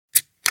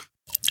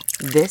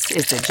This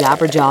is the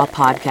Jabberjaw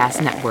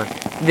Podcast Network.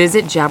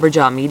 Visit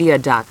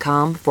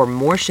jabberjawmedia.com for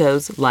more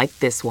shows like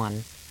this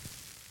one.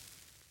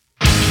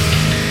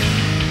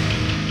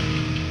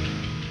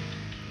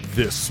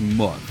 This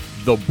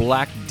month, the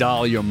Black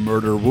Dahlia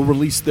Murder will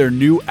release their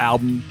new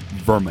album,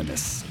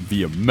 Verminous,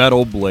 via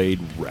Metal Blade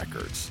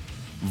Records.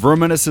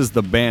 Verminous is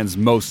the band's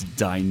most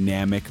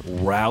dynamic,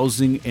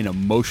 rousing, and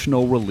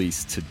emotional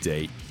release to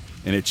date,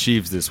 and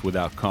achieves this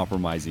without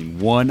compromising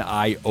one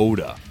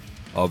iota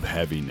of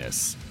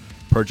heaviness.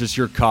 Purchase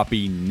your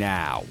copy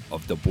now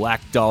of the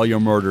Black Dahlia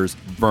Murder's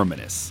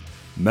Verminous.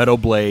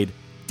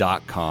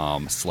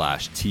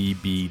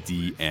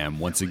 metalblade.com/TBDM.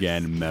 Once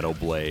again,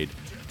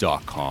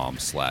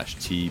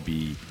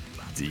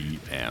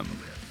 metalblade.com/TBDM.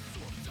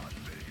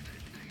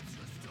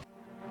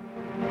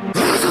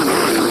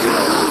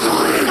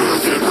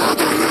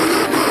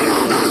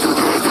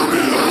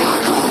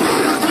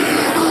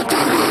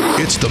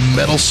 It's the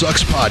Metal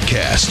Sucks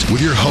Podcast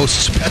with your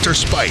hosts Petter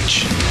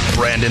Speich,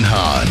 Brandon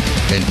Hahn,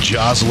 and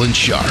Jocelyn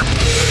Sharp.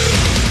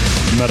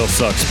 Metal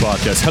Sucks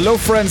Podcast. Hello,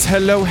 friends.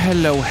 Hello.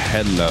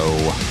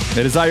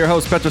 It is I, your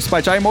host, Petter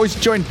Speich. I am always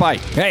joined by...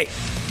 Hey,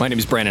 my name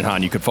is Brandon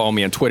Hahn. You can follow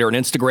me on Twitter and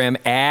Instagram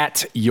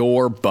at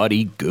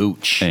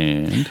YourBuddyGooch.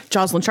 And...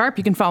 Jocelyn Sharp.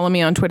 You can follow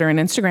me on Twitter and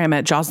Instagram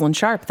at Jocelyn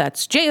Sharp.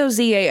 That's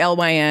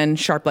Jozalyn,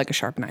 sharp like a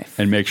sharp knife.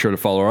 And make sure to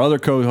follow our other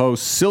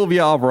co-host,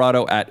 Sylvia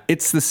Alvarado, at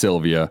It's the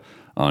Sylvia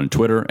on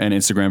Twitter and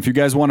Instagram. If you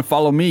guys want to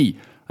follow me,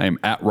 I am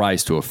at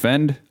Rise to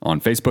Offend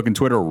on Facebook and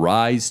Twitter,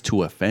 Rise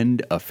to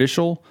Offend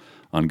Official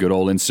on good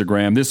old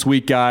Instagram. This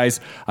week, guys,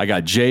 I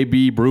got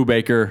JB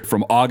Brubaker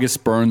from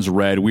August Burns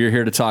Red. We're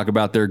here to talk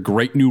about their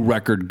great new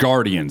record,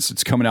 Guardians.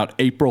 It's coming out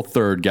April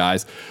 3rd,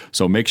 guys.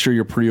 So make sure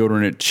you're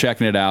pre-ordering it,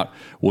 checking it out.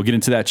 We'll get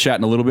into that chat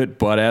in a little bit.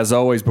 But as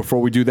always,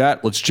 before we do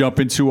that, let's jump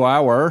into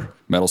our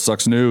Metal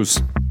Sucks News.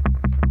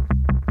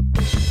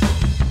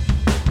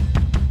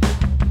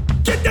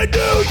 Get the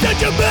news at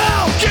your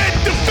mouth! Get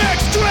the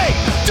facts straight!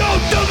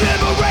 Don't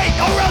deliberate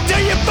or I'll tell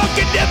you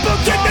fucking nipple!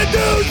 Get the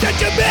news at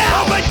your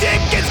mouth! Oh, my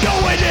dick is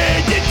going in!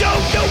 You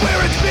don't know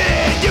where it's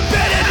been! You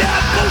better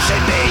not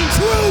bullshit me!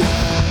 Truth!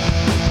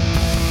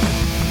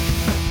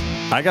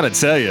 I gotta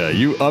tell you,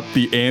 you upped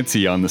the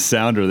ante on the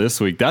sounder this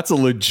week. That's a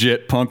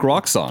legit punk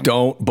rock song.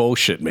 Don't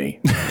bullshit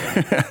me.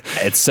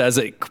 It says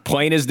it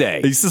plain as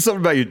day. You said something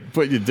about you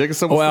put your dick in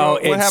someone's Well,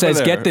 throat? What it happened says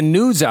there? get the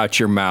news out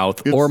your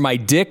mouth or my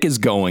dick is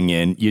going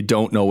in. You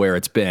don't know where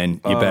it's been.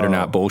 You better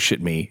not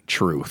bullshit me.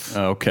 Truth.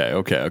 Okay.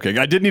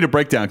 I did need a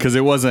breakdown because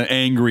it was an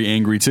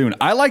angry tune.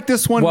 I like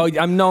this one. Well,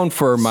 I'm known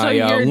for my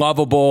you're-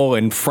 lovable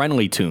and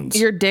friendly tunes.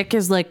 Your dick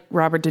is like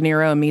Robert De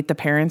Niro and Meet the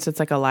Parents. It's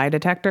like a lie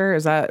detector.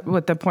 Is that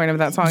what the point of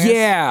that song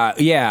is?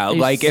 Yeah.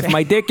 Like if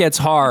my dick gets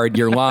hard,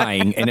 you're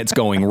lying and it's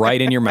going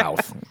right in your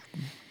mouth.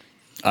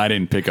 I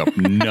didn't pick up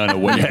none of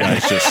what you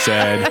guys just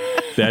said.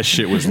 That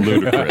shit was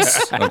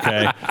ludicrous.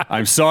 Okay,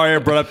 I'm sorry I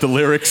brought up the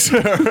lyrics.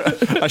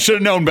 I should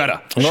have known better.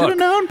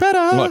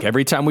 Look,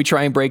 every time we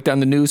try and break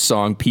down the news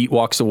song, Pete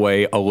walks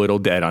away a little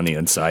dead on the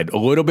inside, a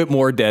little bit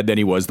more dead than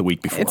he was the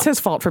week before. It's his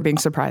fault for being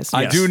surprised.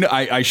 I do.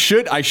 I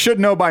should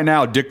know by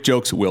now. Dick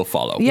jokes will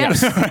follow.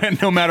 Yes.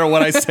 No matter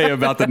what I say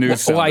about the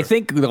news. Well, I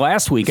think the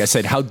last week I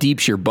said, "How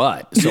deep's your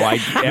butt?" So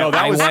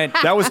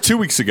that was 2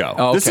 weeks ago.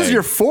 Oh, This is okay.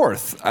 your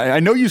fourth.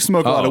 I know you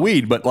smoke a lot of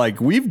weed, but like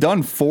we've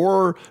done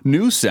 4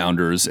 news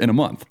sounders in a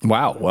month.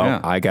 Wow. Well, Yeah.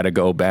 I got to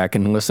go back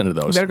and listen to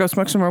those. You better go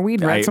smoke some more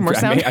weed, write some more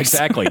sound.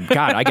 Exactly.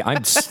 God,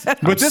 I'm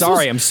this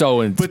sorry. was- I'm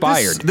so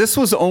inspired. This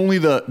was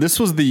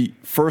the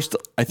first,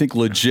 I think,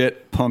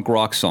 legit punk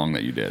rock song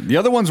that you did. The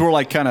other ones were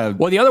like kind of.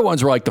 Well, the other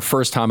ones were like the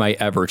first time I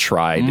ever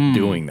tried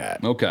doing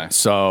that. Okay.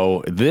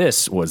 So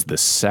this was the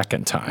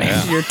second time.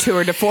 Your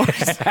tour de force.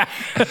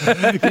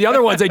 The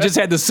other ones, I just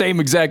had the same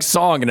exact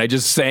song and I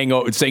just sang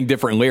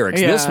different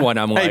lyrics. Yeah. This one,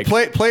 I'm Hey,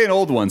 like. play an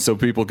old one so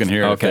people can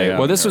hear it. if they Okay. haven't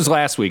Well, this heard was it.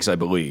 last week's, I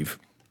believe.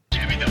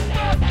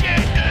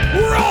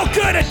 We're all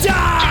gonna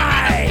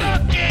die!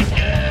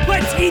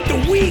 Let's eat the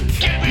weak!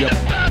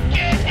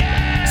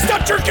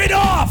 Stop jerking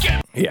off!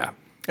 Yeah.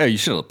 Hey, you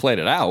should have played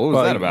it out. What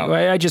was that about?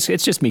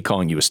 It's just me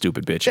calling you a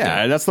stupid bitch. Yeah,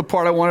 again. that's the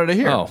part I wanted to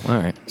hear. Oh, all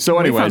right. So, We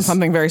found anyways,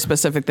 something very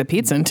specific that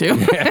Pete's into. Shoot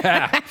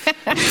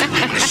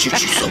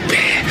you so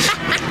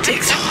bad. My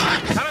dick's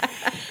hard.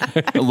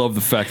 I love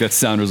the fact that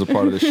sound was a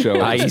part of the show at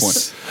Nice.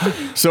 this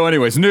point. So,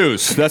 anyways,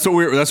 news. That's where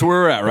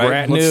we're at, right? We're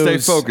at Let's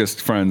news. stay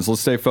focused, friends.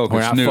 Let's stay focused.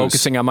 We're not news.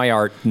 focusing on my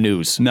art.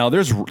 News. Now,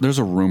 there's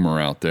a rumor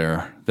out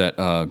there that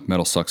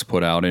Metal Sucks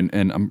put out, and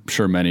I'm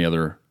sure many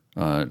other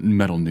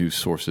metal news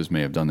sources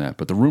may have done that.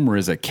 But the rumor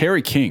is that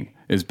Kerry King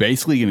is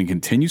basically going to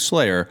continue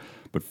Slayer,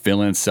 but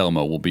Phil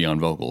Anselmo will be on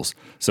vocals.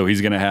 So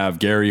he's going to have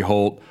Gary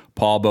Holt,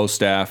 Paul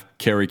Bostaff,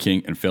 Kerry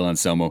King, and Phil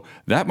Anselmo.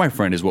 That, my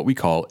friend, is what we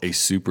call a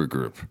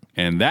supergroup.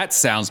 And that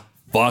sounds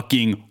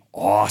fucking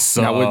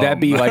awesome. Now, would that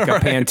be like a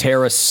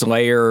Pantera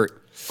Slayer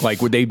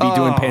Like, would they be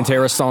doing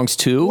Pantera songs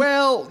too?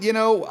 Well,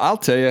 I'll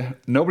tell you,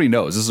 nobody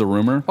knows. This is a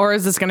rumor. Or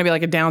is this going to be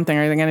like a down thing?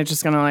 Are they going to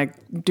just going to like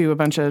do a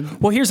bunch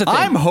of? Well, here's the thing.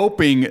 I'm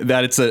hoping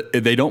that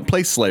they don't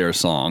play Slayer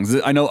songs.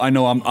 I know. I am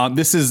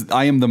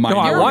the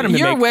minority. I want them to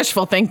You're make-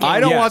 wishful thinking. I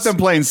don't want them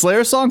playing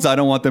Slayer songs. I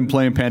don't want them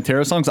playing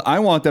Pantera songs. I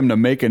want them to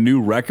make a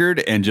new record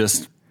and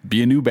just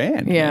be a new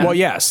band. Yeah. Well,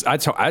 yes,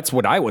 that's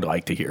what I would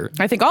like to hear.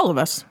 I think all of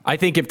us. I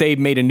think if they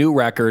made a new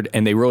record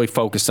and they really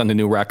focused on the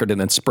new record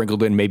and then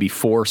sprinkled in maybe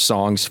 4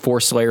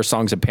 Slayer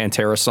songs and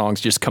Pantera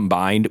songs just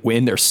combined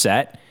in their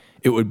set,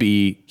 it would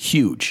be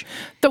huge.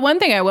 The one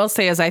thing I will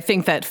say is I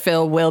think that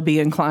Phil will be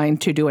inclined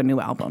to do a new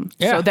album.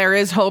 Yeah. So there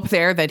is hope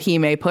there that he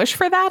may push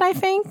for that, I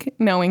think,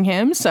 knowing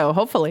him. So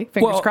hopefully,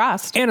 fingers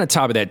crossed. And on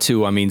top of that,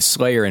 too, I mean,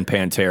 Slayer and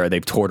Pantera,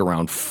 they've toured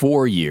around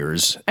 4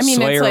 years. I mean,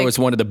 Slayer it's like, was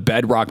one of the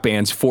bedrock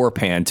bands for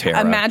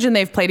Pantera. Imagine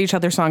they've played each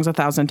other's songs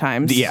 1,000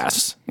 times.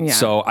 Yes. Yeah.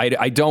 So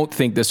I don't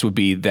think this would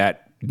be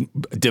that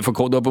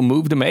difficult of a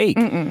move to make.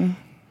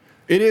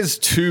 It is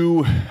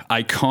 2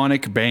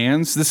 iconic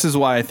bands. This is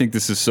why I think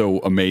this is so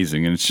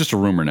amazing. And it's just a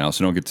rumor now,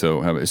 so don't get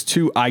to have it. It's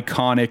 2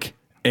 iconic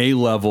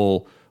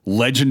A-level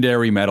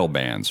legendary metal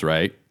bands,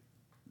 right?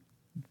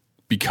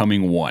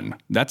 Becoming one.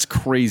 That's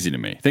crazy to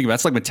me. Think about it.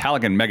 It's like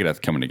Metallica and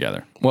Megadeth coming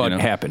together. Well, it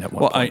happened at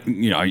one point.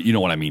 You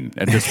know what I mean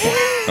at this point.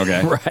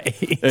 Okay, Right.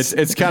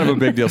 It's kind of a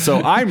big deal.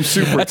 So I'm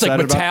super That's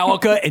like excited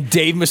Metallica and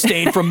Dave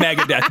Mustaine from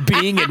Megadeth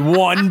being in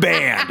one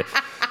band.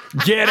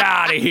 Get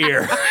out of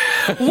here.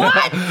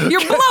 What? You're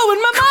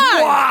blowing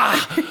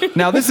my mind.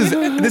 Now this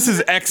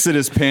is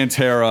Exodus,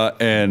 Pantera,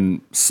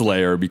 and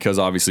Slayer because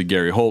obviously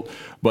Gary Holt.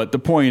 But the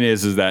point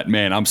is that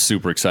man, I'm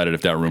super excited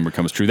if that rumor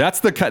comes true.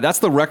 That's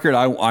the record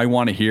I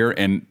want to hear.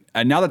 And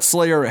now that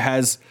Slayer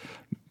has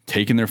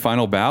taken their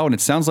final bow, and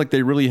it sounds like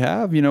they really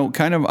have.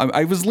 Kind of.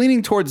 I was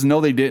leaning towards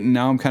no, they didn't.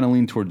 Now I'm kind of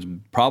leaning towards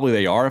probably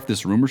they are if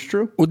this rumor's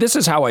true. Well, this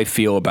is how I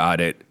feel about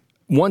it.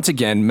 Once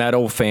again,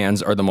 metal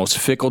fans are the most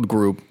fickle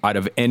group out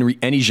of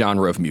any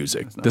genre of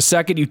music. The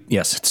second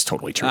yes, it's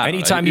totally true.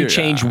 Anytime you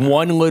change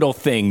one little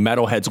thing,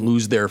 metalheads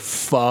lose their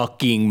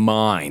fucking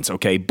minds,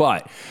 okay?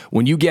 But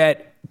when you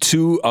get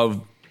two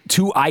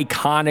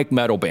iconic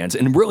metal bands,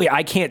 and really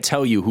I can't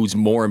tell you who's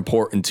more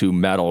important to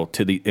metal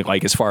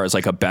as far as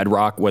like a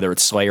bedrock, whether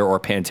it's Slayer or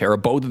Pantera,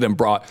 both of them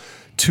brought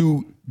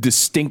 2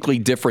 distinctly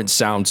different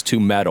sounds to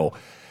metal.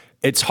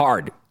 It's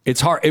hard. It's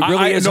hard. It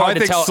really is hard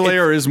to tell. I think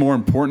Slayer is more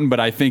important,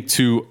 but I think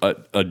to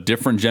a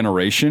different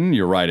generation,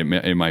 you're right.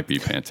 It might be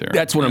Pantera.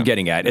 That's what I'm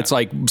getting at. It's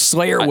like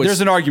Slayer was.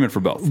 There's an argument for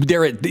both.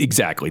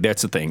 Exactly.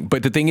 That's the thing.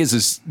 But the thing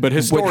is but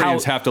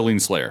historians have to lean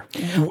Slayer.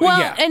 Well,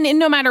 yeah. and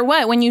no matter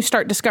what, when you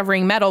start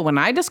discovering metal, when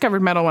I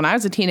discovered metal when I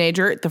was a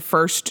teenager, the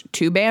first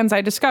 2 bands I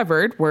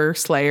discovered were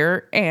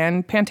Slayer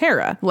and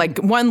Pantera. Like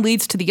one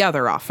leads to the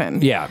other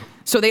often. Yeah.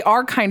 So they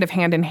are kind of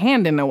hand in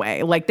hand in a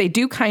way. Like they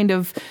do kind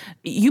of,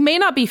 you may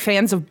not be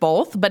fans of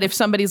both, but if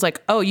somebody's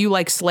like, oh, you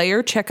like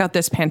Slayer, check out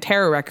this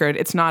Pantera record,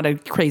 it's not a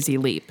crazy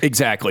leap.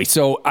 Exactly.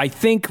 So I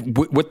think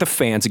with the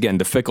fans, again,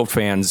 the fickle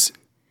fans,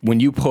 when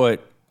you put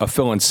a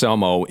Phil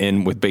Anselmo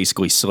in with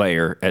basically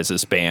Slayer as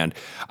this band,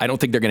 I don't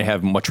think they're going to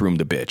have much room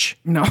to bitch.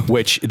 No.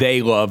 Which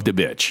they love to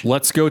bitch.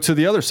 Let's go to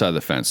the other side of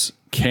the fence.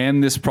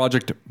 Can this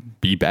project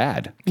be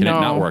bad? Can it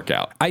not work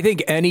out? I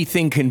think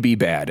anything can be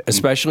bad,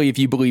 especially if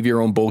you believe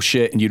your own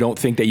bullshit and you don't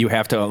think that you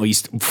have to at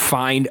least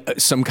find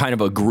some kind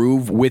of a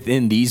groove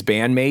within these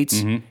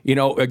bandmates.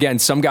 Again,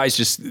 some guys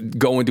just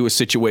go into a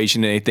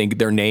situation and they think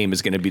their name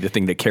is going to be the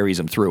thing that carries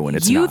them through, and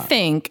it's not. You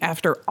think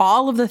after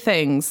all of the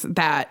things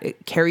that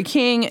Kerry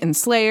King and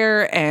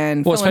Slayer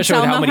and Phil especially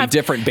Anselmo with how many have,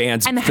 different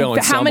bands and Phil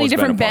Anselmo's how many been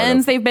different a part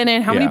bands of. they've been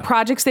in, how many Yeah.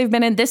 projects they've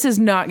been in, this is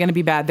not going to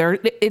be bad.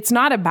 It's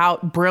not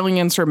about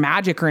brilliance or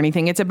magic or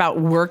anything. It's about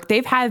work.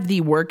 They've had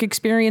the work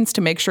experience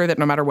to make sure that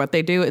no matter what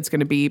they do, it's going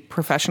to be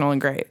professional and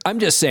great. I'm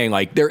just saying,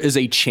 like, there is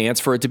a chance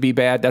for it to be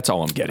bad. That's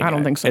all I'm getting I don't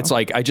at. think so. It's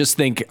like, I just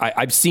think,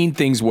 I've seen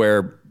things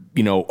where,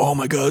 oh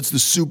my God, it's the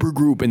super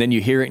group. And then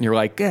you hear it and you're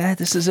like,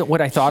 this isn't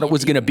what I thought it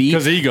was going to be.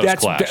 'Cause egos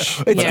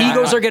clash.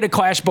 Egos are going to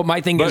clash. But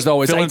my thing is,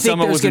 though, is Phil I think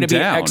Anselmo there's going to be,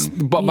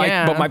 wasn't but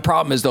my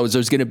problem is, though, is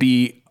there's going to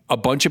be a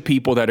bunch of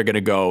people that are going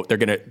to go, they're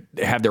going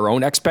to have their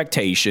own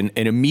expectation.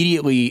 And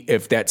immediately,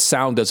 if that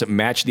sound doesn't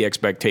match the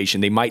expectation,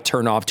 they might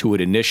turn off to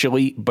it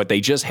initially, but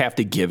they just have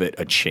to give it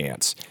a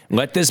chance.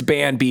 Let this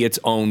band be its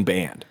own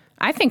band.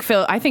 I think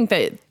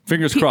that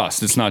Fingers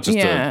crossed. It's not just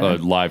a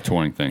live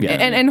touring thing. Yeah.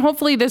 and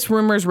hopefully this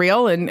rumor's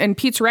real. And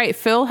Pete's right.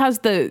 Phil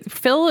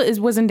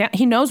was in.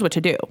 He knows what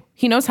to do.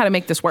 He knows how to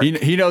make this work.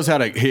 He knows how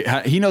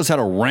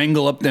to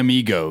wrangle up them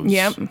egos.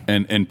 Yep.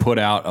 And put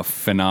out a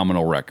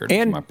phenomenal record.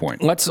 And is my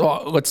point. Let's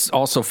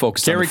also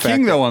focus on Kerry the fact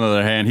King, that- though, on the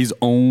other hand, he's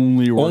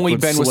only Only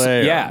with been with-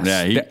 Slayer.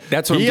 yes.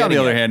 That's what I'm he on the getting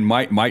other at. hand,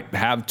 might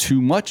have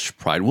too much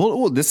pride.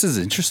 Well, this is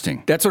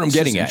interesting. That's what I'm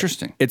getting at.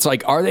 Interesting. It's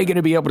like, are they going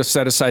to be able to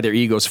set aside their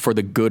egos for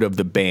the good of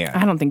the band?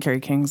 I don't think Kerry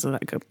King's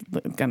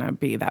going to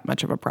be that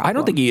much of a problem. I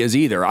don't think he is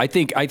either. I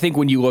think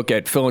when you look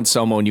at Phil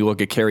Anselmo and you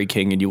look at Kerry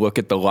King and you look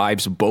at the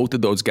lives both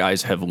of those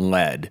guys have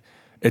led,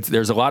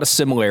 there's a lot of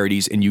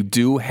similarities, and you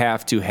do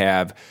have to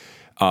have,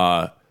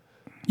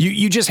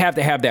 you just have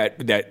to have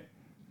that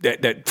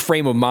that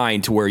frame of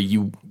mind to where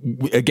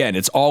again,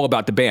 it's all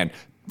about the band.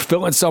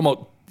 Phil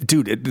Anselmo,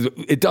 dude,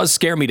 it does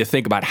scare me to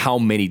think about how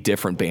many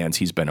different bands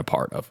he's been a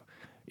part of.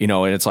 You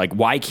know, and it's like,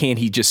 why can't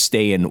he just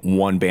stay in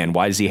one band?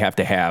 Why does he have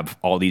to have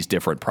all these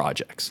different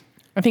projects?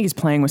 I think he's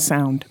playing with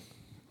sound.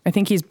 I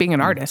think he's being an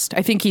artist.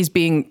 I think he's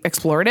being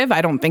explorative.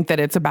 I don't think that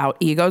it's about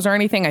egos or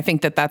anything. I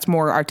think that that's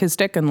more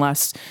artistic and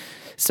less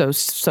so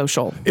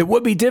social. It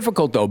would be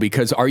difficult, though,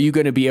 because are you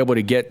going to be able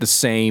to get the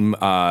same,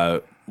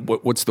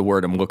 what's the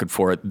word I'm looking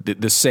for?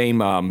 The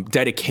same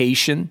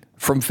dedication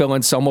from Phil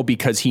Anselmo,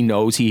 because he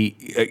knows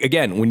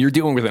again, when you're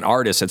dealing with an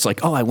artist, it's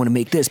like, oh, I want to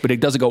make this, but it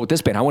doesn't go with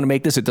this band. I want to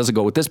make this, it doesn't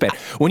go with this band.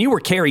 When you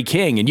were Kerry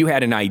King and you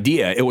had an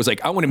idea, it was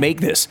like, I want to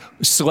make this.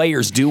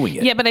 Slayer's doing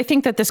it. Yeah, but I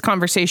think that this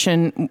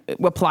conversation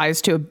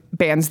applies to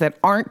bands that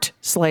aren't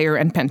Slayer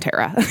and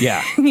Pantera.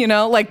 Yeah. You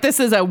know, like this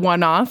is a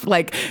one-off.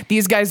 Like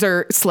these guys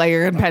are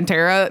Slayer and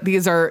Pantera.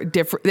 These are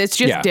different. It's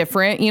just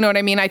different. You know what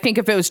I mean? I think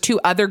if it was two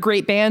other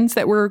great bands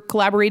that were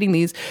collaborating,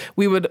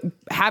 we would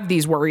have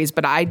these worries,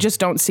 but I just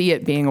don't see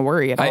it being a worry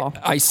at all.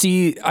 I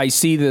see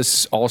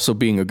this also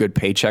being a good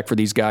paycheck for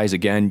these guys.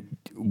 Again,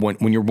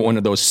 when you're one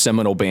of those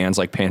seminal bands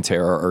like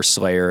Pantera or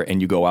Slayer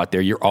and you go out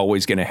there, you're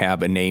always going to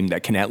have a name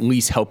that can at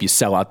least help you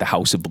sell out the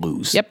House of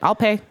Blues. Yep, I'll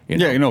pay.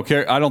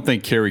 I don't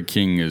think Kerry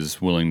King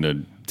is willing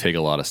to take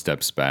a lot of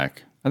steps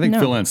back. I think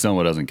Phil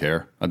Anselmo doesn't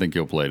care. I think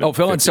he'll play to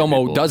Phil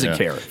Anselmo people. doesn't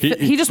care.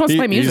 He just wants to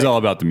play music. He's all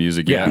about the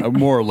music,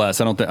 more or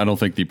less. I don't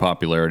think the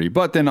popularity.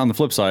 But then on the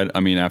flip side, I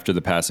mean, after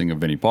the passing of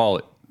Vinnie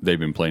Paul, they've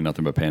been playing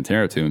nothing but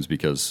Pantera tunes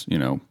because,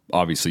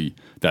 obviously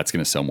that's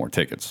going to sell more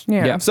tickets.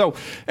 Yeah. So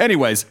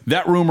anyways,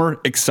 that rumor,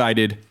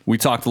 excited. We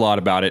talked a lot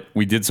about it.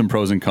 We did some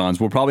pros and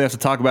cons. We'll probably have to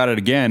talk about it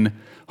again,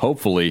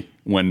 hopefully,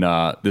 when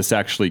this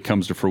actually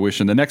comes to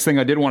fruition. The next thing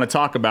I did want to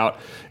talk about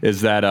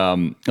is that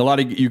a lot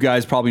of you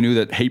guys probably knew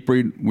that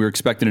Hatebreed, we were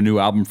expecting a new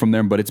album from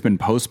them, but it's been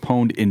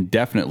postponed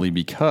indefinitely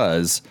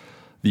because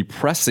the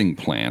pressing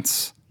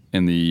plants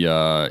in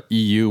the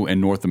EU and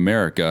North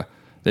America,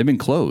 they've been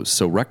closed.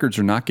 So records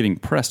are not getting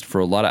pressed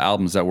for a lot of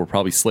albums that were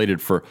probably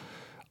slated for,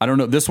 I don't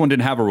know, this one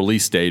didn't have a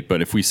release date,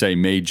 but if we say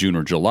May, June,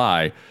 or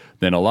July,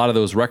 then a lot of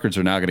those records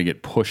are now going to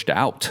get pushed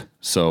out.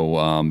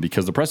 So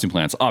because the pressing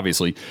plants,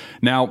 obviously.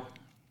 Now,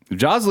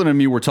 Jocelyn and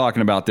me were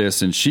talking about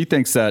this, and she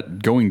thinks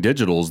that going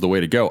digital is the way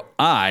to go.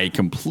 I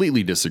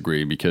completely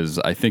disagree because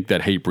I think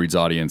that Hatebreed's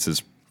audience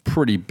is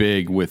pretty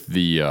big with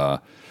the,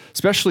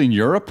 especially in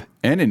Europe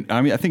and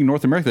I think in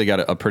North America they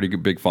got a pretty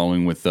big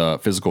following with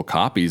physical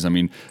copies. I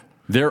mean,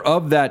 they're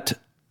of that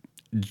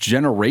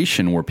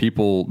generation where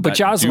people do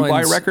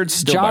buy records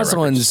still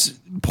Jocelyn's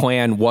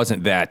plan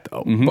wasn't that,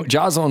 though. But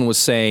Jocelyn was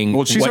saying...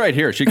 Well, she's right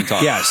here. She can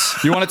talk. Yes.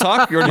 You want to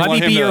talk? Or Let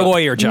me be your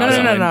lawyer,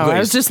 Jocelyn. No. Please. I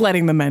was just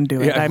letting the men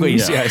do it. Yeah,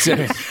 please.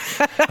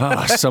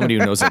 Somebody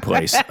who knows their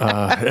place.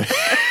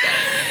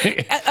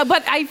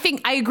 But I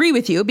think I agree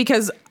with you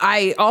because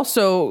I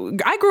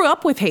grew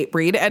up with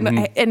Hatebreed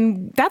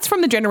and that's from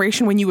the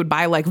generation when you would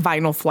buy like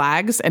vinyl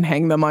flags and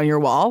hang them on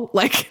your wall.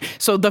 Like,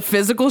 so the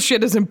physical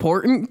shit is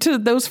important to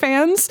those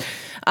fans.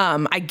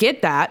 I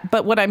get that.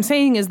 But what I'm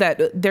saying is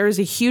that there's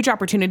a huge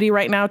opportunity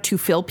right now to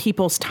fill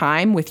people's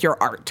time with your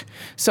art.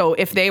 So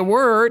if they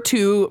were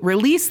to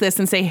release this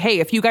and say,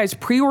 hey, if you guys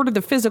pre-order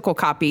the physical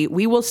copy,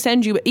 we will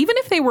send you, even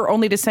if they were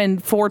only to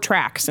send 4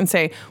 tracks and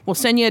say, we'll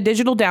send you a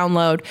digital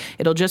download.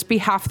 It'll just be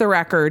half the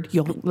record.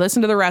 You'll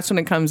listen to the rest when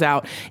it comes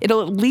out.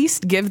 It'll at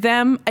least give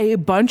them a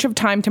bunch of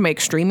time to make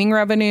streaming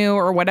revenue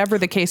or whatever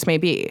the case may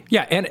be.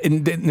 Yeah,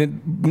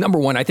 and number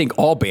one, I think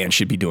all bands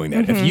should be doing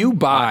that. If you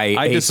buy,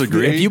 I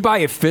disagree. If you buy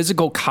a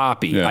physical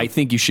copy, I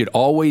think you should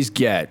always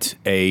get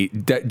a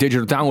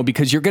digital download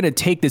because you're going to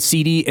take the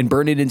CD and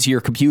burn it into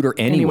your computer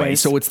anyway.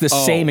 So it's the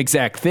same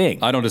exact thing.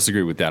 I don't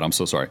disagree with that. I'm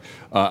so sorry.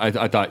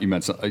 I thought you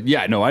meant something.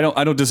 Yeah, no, I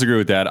don't disagree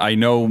with that. I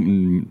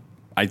know.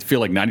 I feel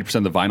like 90%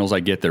 of the vinyls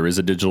I get, there is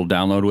a digital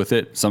download with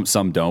it.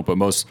 Some don't, but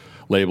most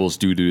labels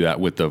do that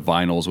with the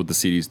vinyls. With the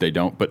CDs, they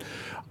don't. But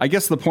I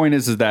guess the point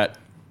is that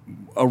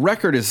a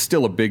record is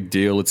still a big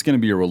deal. It's going to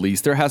be a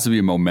release. There has to be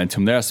a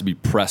momentum. There has to be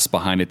press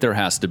behind it. There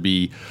has to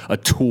be a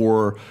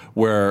tour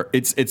where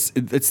it's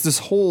this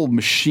whole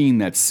machine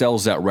that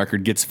sells that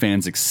record, gets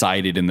fans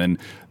excited, and then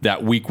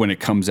that week when it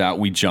comes out,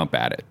 we jump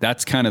at it.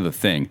 That's kind of the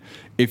thing.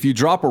 If you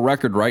drop a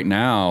record right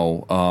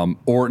now,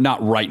 or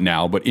not right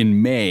now, but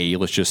in May,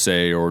 let's just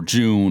say, or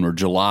June or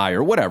July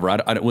or whatever,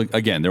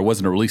 again, there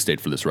wasn't a release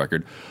date for this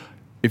record.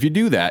 If you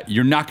do that,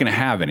 you're not going to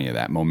have any of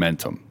that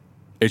momentum.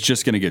 It's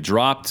just going to get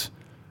dropped.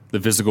 The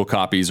physical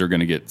copies are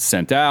going to get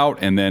sent out,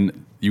 and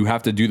then you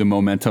have to do the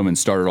momentum and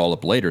start it all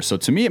up later. So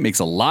to me, it makes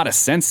a lot of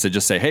sense to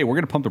just say, hey, we're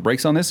going to pump the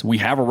brakes on this. We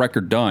have a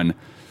record done.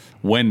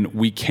 When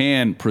we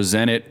can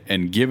present it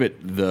and give it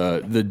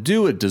the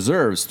due it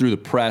deserves through the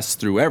press,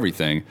 through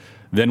everything,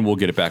 then we'll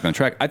get it back on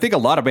track. I think a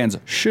lot of bands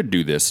should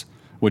do this,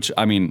 which,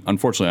 I mean,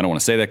 unfortunately, I don't want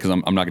to say that because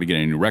I'm not going to get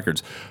any new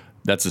records.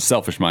 That's a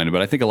selfish minded,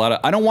 but I think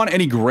I don't want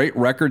any great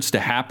records to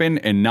happen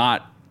and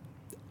not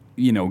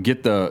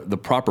get the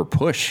proper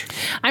push.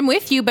 I'm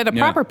with you, but a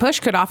proper push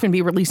could often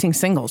be releasing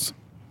singles.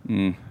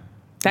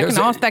 I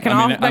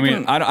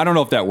don't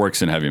know if that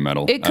works in heavy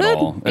metal It at could.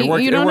 all. You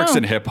It don't works know.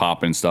 in hip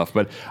hop and stuff,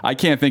 but I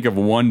can't think of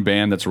one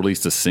band that's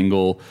released a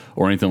single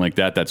or anything like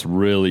that that's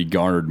really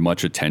garnered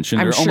much attention.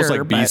 I'm They're almost sure,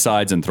 like but-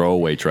 B-sides and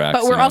throwaway tracks.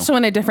 But we're also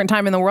in a different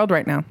time in the world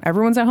right now.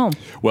 Everyone's at home.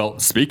 Well,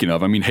 speaking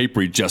of, I mean,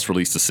 Hatebreed just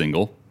released a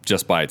single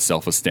just by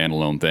itself, a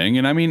standalone thing.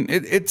 And I mean,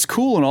 it's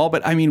cool and all,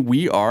 but I mean,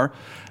 we are,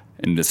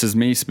 and this is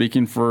me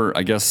speaking for,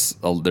 I guess,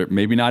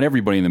 maybe not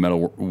everybody in the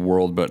metal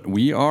world, but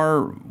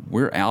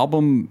we're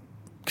album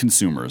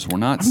consumers. We're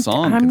not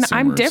song consumers.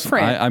 I'm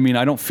different. I mean,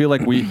 I don't feel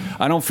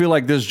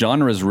like this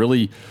genre is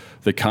really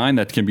the kind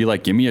that can be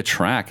like, give me a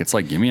track. It's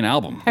like, give me an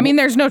album. I mean,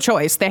 there's no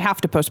choice. They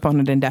have to postpone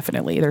it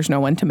indefinitely. There's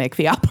no one to make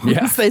the album.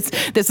 Yeah. That's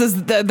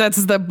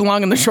the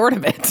long and the short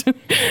of it.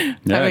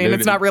 Yeah, I mean, dude,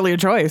 it's not really a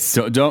choice.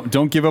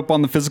 Don't give up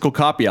on the physical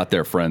copy out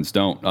there, friends.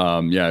 Don't.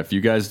 If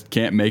you guys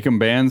can't make them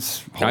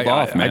bands, hold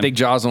off, man. I think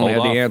Jocelyn had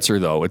Hold off. the answer,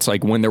 though. It's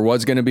like when there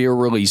was going to be a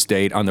release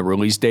date, on the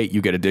release date,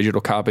 you get a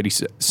digital copy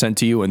sent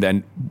to you, and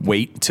then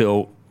wait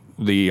till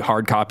the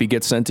hard copy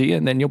gets sent to you,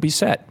 and then you'll be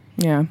set.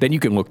 Yeah. Then you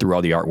can look through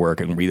all the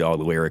artwork and read all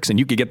the lyrics, and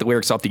you can get the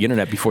lyrics off the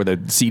internet before the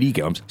CD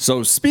comes.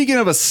 So speaking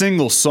of a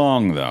single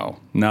song, though,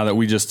 now that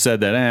we just said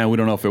that, we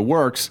don't know if it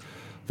works,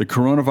 the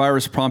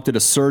coronavirus prompted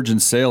a surge in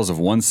sales of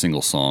one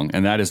single song,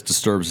 and that is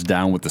Disturbed's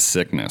Down with the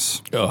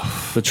Sickness.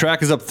 Ugh. The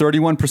track is up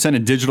 31%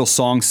 in digital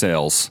song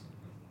sales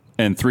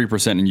and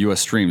 3% in U.S.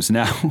 streams.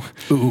 Now,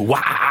 Ooh,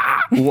 wow.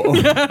 do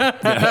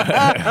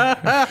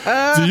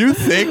you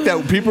think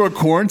that people are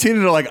quarantined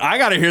and are like, I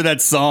got to hear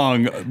that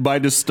song by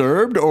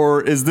Disturbed?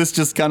 Or is this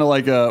just kind of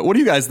like what do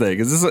you guys think?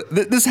 Is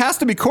this has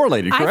to be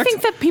correlated, correct? I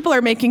think that people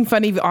are making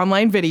funny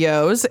online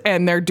videos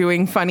and they're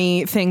doing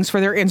funny things for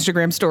their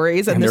Instagram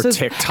stories And this their is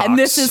TikToks. and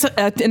this is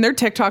in their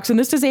TikToks, and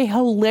this is a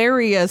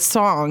hilarious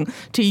song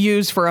to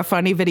use for a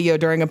funny video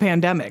during a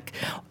pandemic.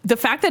 The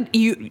fact that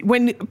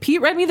when Pete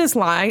read me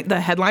the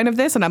headline of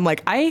this, and I'm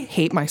like, I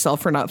hate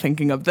myself for not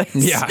thinking of this.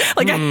 Yeah.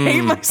 Like I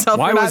hate myself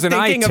Why for not wasn't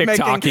I thinking of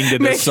TikToking to this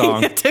making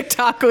song? a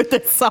TikTok with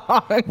this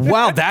song.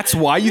 Wow, that's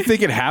why you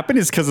think it happened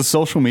is because of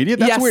social media?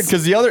 That's Yes. weird,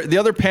 because the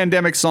other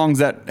pandemic songs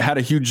that had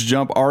a huge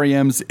jump,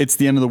 REM's It's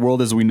the End of the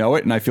World as We Know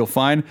It, and I Feel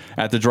Fine,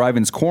 At the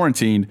Drive-In's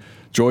Quarantine,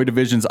 Joy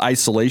Division's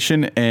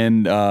Isolation,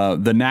 and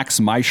the Knack's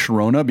My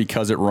Sharona,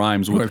 because it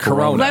rhymes with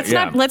Corona.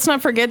 Let's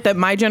not forget that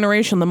my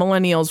generation, the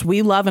millennials,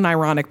 we love an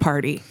ironic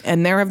party,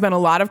 and there have been a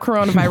lot of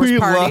coronavirus We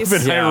parties.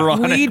 love an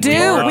ironic We do.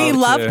 party. We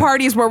love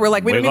parties where we're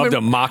like, we We don't love even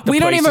to mock the we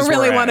don't even places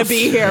really we're want to at.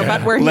 be here,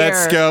 but we're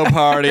Let's here. go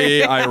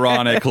party,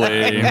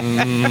 ironically.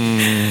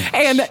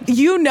 And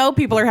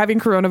people are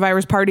having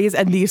coronavirus parties,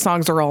 and these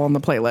songs are all on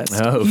the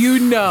playlist.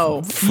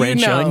 Oh.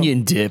 French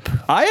onion dip.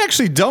 I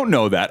actually don't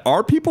know that.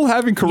 Are people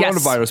having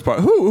coronavirus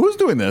parties? Who's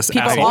doing this?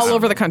 People Assholes. all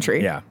over the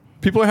country. Yeah.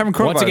 People are having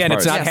coronavirus Once again,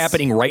 parties. it's not Yes.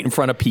 happening right in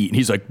front of Pete. And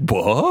he's like,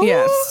 what?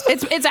 Yes,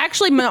 it's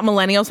actually not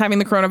millennials having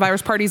the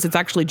coronavirus parties. It's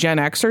actually Gen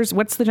Xers.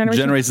 What's the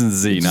generation? Generation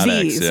Z, not X.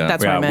 Zs. Yeah.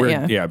 That's what I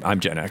meant. Yeah. I'm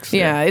Gen X.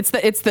 Yeah, it's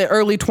the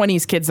early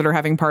 20s kids that are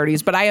having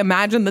parties. But I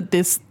imagine that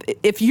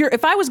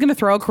if I was going to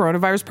throw a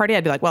coronavirus party,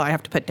 I'd be like, well, I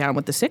have to put Down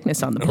with the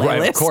Sickness on the playlist.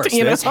 Right, of course.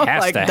 This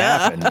has to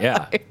happen.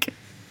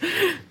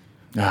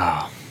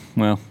 Yeah.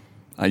 Well,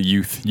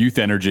 youth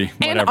energy.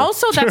 And Whatever.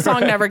 also, that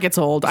song never gets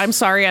old. I'm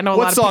sorry, I know a lot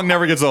What of song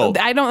never gets old?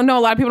 I don't know. A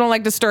lot of people don't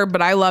like Disturbed,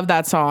 but I love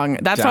that song.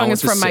 That Down song with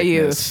is the from my Sickness.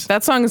 youth.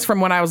 That song is from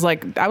when I was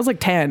like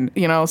 10.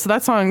 So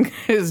that song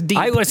is deep.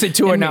 I listened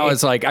to it in now. me.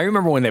 It's like, I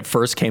remember when it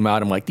first came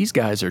out, I'm like, these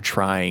guys are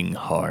trying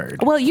hard.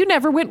 Well, you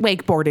never went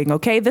wakeboarding,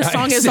 okay? This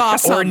song is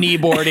awesome. Or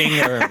kneeboarding.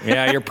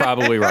 Yeah, you're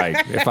probably right.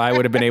 If I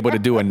would have been able to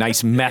do a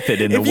nice method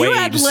in the If waves. you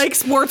had lake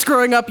sports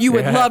growing up, you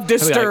would love I'd be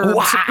like, Disturbed.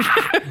 "Wow."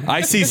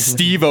 I see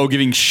Steve-O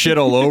getting shit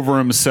all over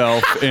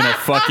himself in a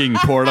fucking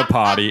porta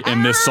potty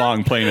and this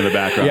song playing in the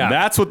background. Yeah.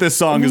 That's what this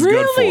song is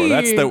good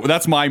Really? for.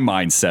 That's my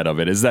mindset of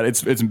it, is that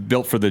it's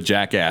built for the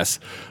jackass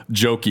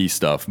jokey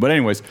stuff. But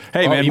anyways,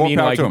 hey man, more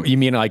power to him. you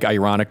mean like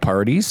ironic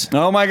parties?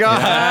 Oh my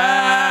God.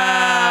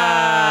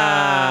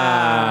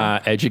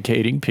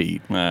 Educating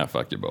Pete.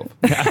 Fuck you both.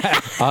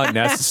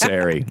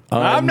 Unnecessary.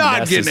 I'm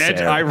not getting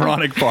Unnecessary.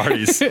 ironic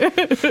parties.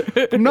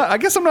 I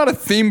guess I'm not a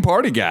theme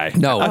party guy.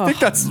 No. I think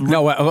that's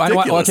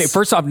ridiculous. Okay,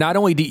 first off, not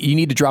only do you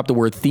need to drop the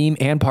word theme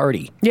and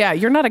party. Yeah,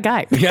 you're not a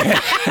guy.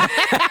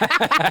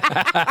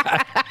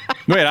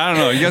 Wait, I don't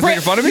know. You guys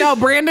making fun of me? No,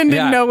 Brandon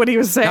didn't Yeah. know what he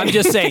was saying. I'm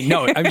just saying.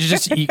 No, I'm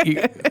just.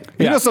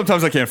 You know,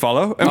 sometimes I can't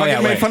follow. Am I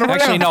getting made fun of right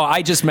Actually, now? no,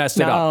 I just messed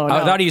it up. No.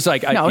 I thought he was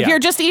like, no, yeah. here,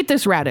 just eat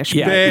this radish.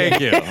 Yeah. Thank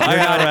you.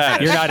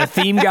 You're not a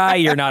theme guy.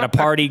 You're not a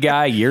party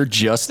guy. You're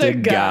just a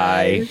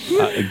guy.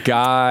 A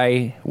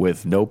guy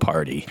with no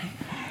party.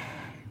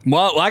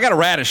 Well, I got a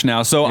radish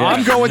now, so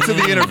I'm going to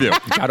the interview.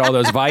 Got all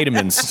those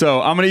vitamins.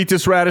 So I'm going to eat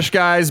this radish,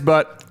 guys,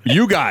 but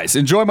you guys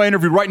enjoy my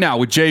interview right now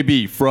with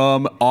JB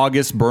from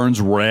August Burns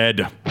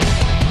Red.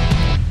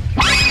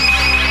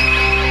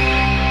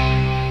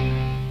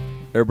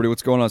 Everybody,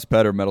 what's going on? It's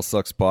Petter, Metal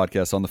Sucks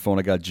Podcast. On the phone,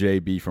 I got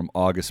JB from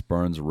August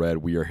Burns Red.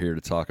 We are here to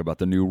talk about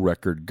the new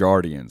record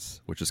Guardians,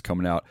 which is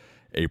coming out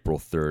April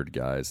 3rd,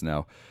 guys.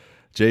 Now,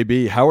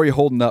 JB, how are you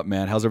holding up,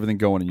 man? How's everything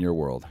going in your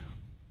world?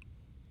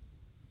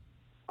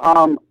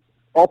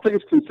 All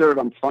things considered,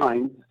 I'm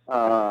fine.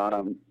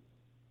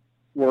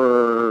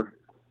 We're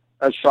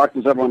as shocked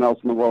as everyone else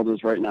in the world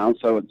is right now,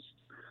 so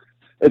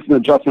it's an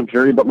adjustment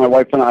period. But my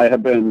wife and I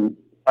have been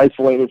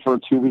isolated for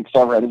 2 weeks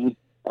already.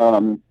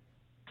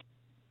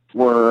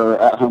 We're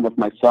at home with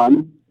my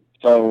son,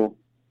 so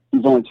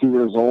he's only 2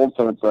 years old,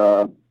 so it's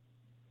a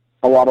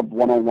lot of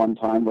one-on-one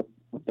time with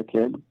the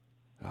kid.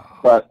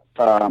 But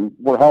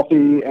we're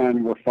healthy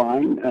and we're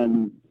fine,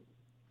 and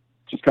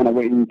just kind of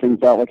waiting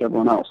things out like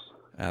everyone else.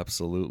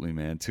 Absolutely,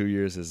 man. 2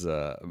 years is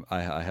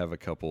I have a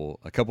couple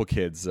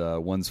kids.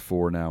 One's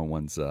 4 now, and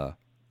one's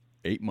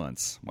 8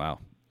 months. Wow,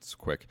 it's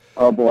quick.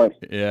 Oh boy.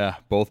 Yeah,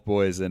 both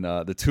boys, and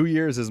the 2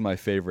 years is my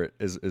favorite.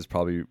 Is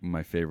probably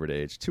my favorite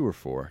age, 2 or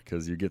 4,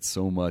 because you get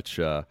so much.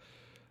 I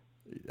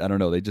don't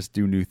know. They just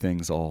do new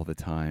things all the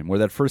time. Where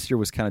that first year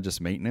was kind of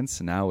just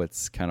maintenance. Now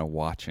it's kind of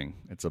watching.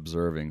 It's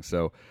observing.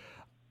 So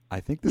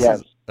I think this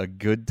is a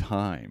good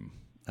time.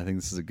 I think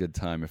this is a good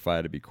time if I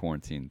had to be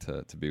quarantined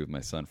to be with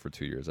my son for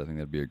 2 years. I think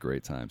that'd be a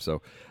great time.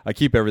 So I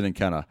keep everything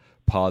kind of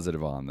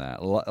positive on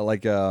that.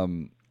 Like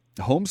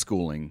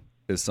homeschooling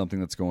is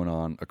something that's going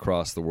on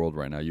across the world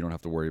right now. You don't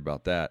have to worry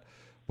about that.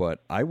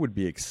 But I would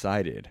be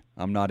excited.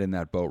 I'm not in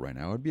that boat right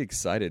now. I would be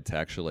excited to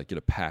actually like get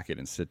a packet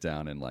and sit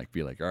down and like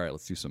be like, all right,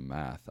 let's do some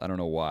math. I don't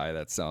know why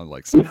that sounds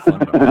like so fun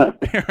to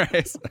me,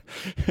 right?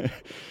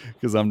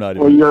 Because I'm not.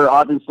 Well, you're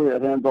obviously a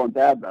hands-on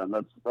dad, then.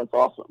 That's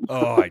awesome.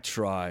 Oh, I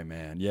try,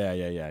 man. Yeah.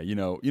 You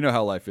know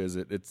how life is.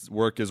 It's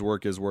work is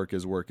work,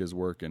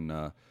 and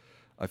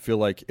I feel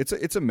like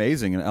it's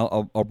amazing. And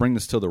I'll bring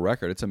this to the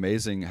record. It's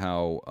amazing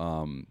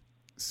how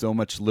so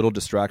much little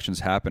distractions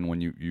happen when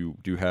you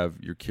do have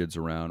your kids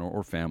around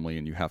or family,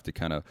 and you have to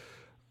kind of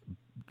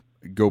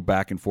go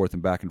back and forth,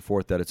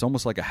 that it's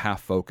almost like a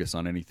half focus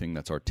on anything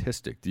that's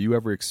artistic. Do you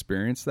ever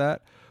experience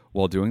that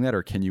while doing that,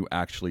 or can you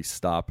actually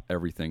stop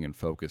everything and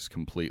focus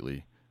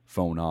completely,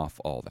 phone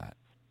off all that?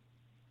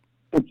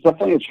 It's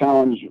definitely a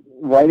challenge.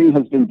 Writing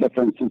has been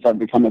different since I've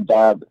become a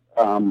dad.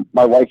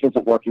 My wife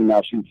isn't working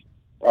now. She's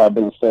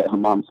been a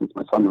stay-at-home mom since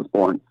my son was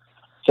born.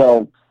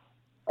 So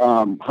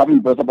having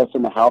both of us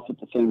in the house at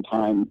the same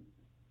time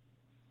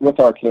with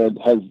our kid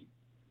has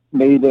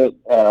made it,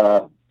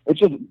 it's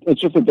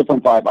just a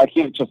different vibe. I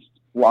can't just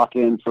lock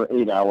in for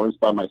 8 hours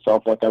by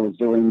myself like I was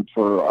doing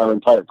for our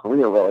entire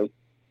career, really,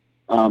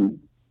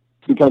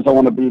 because I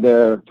want to be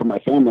there for my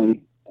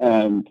family.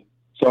 And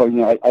so,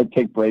 I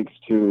take breaks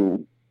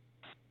to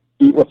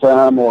eat with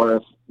them, or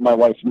if my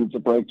wife needs a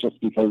break just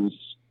because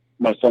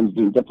my son's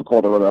being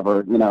difficult or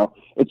whatever,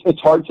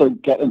 it's hard to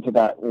get into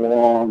that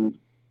long,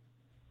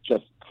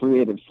 just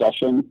creative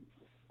session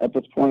at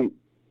this point,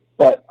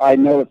 but I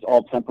know it's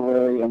all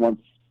temporary. And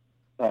once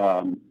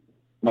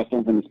my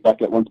son's in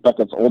once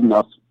Beckett's old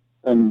enough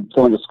and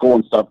going to school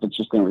and stuff, it's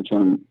just going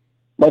to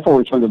life will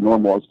return to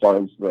normal as far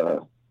as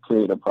the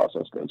creative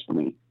process goes for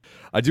me.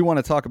 I do want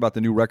to talk about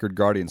the new record,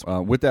 Guardians.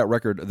 With that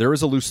record, there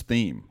is a loose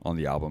theme on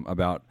the album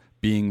about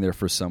being there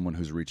for someone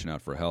who's reaching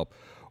out for help.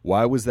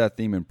 Why was that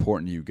theme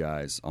important to you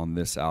guys on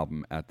this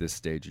album at this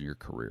stage of your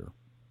career?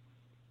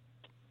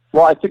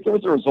 Well, I think it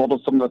was a result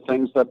of some of the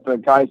things that the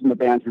guys in the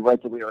band who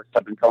write the lyrics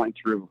have been going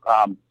through,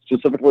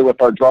 specifically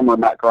with our drummer,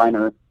 Matt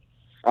Greiner.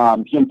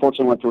 He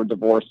unfortunately went through a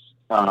divorce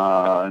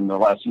in the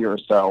last year or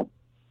so.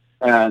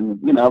 And,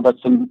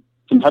 that's some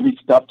heavy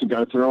stuff to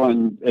go through,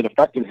 and it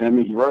affected him,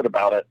 and he wrote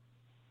about it.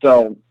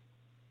 So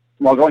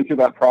while going through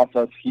that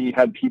process, he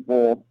had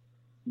people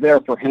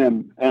there for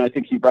him, and I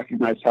think he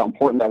recognized how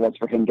important that was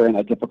for him during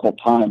that difficult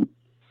time.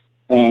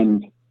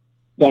 And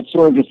that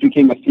sort of just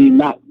became a theme,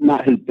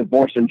 not his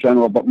divorce in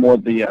general, but more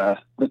the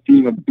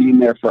theme of being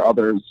there for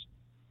others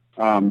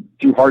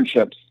through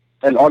hardships.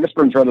 And August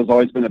Burns Red has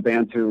always been a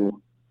band to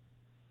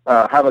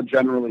have a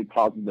generally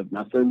positive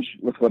message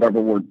with whatever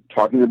we're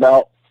talking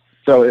about.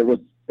 So it was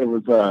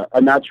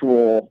a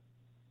natural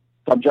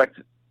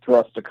subject for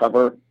us to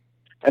cover,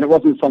 and it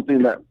wasn't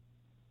something that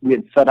we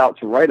had set out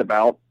to write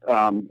about.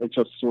 It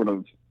just sort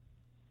of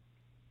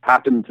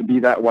happened to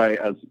be that way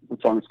as the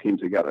songs came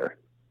together.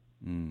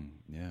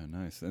 Yeah,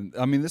 nice. And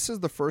I mean, this is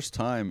the first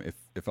time,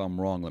 if I'm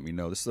wrong, let me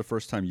know. This is the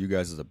first time you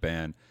guys as a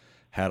band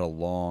had a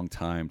long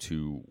time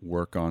to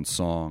work on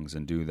songs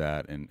and do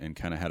that, and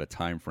kind of had a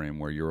time frame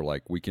where you were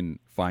like, we can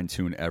fine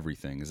tune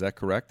everything. Is that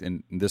correct?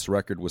 And this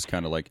record was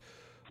kind of like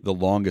the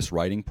longest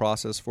writing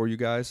process for you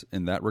guys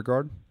in that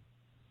regard?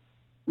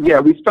 Yeah,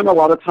 we spent a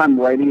lot of time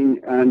writing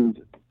and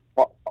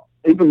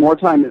even more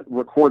time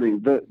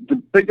recording.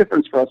 The big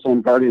difference for us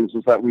on Guardians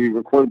is that we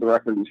recorded the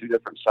record in 2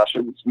 different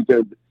sessions. We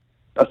did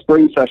a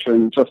spring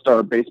session, just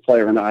our bass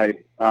player and I,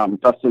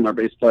 Dustin, our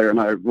bass player, and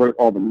I wrote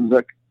all the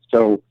music.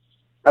 So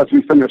as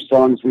we finished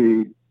songs,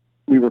 we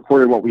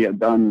recorded what we had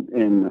done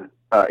in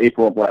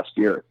April of last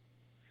year.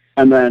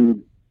 And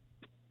then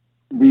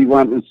we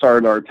went and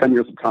started our 10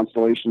 Years of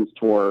Constellations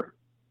tour,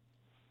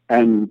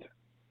 and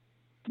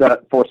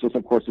that forced us,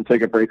 of course, to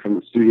take a break from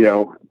the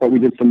studio. But we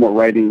did some more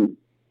writing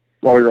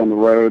while we were on the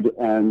road,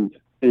 and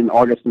in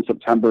August and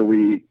September,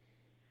 we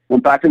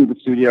went back into the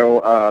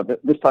studio,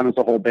 this time as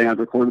a whole band,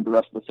 recorded the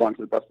rest of the songs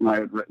that Dustin and I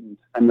had written,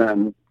 and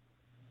then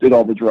did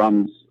all the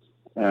drums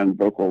and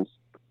vocals.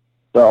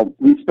 So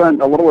we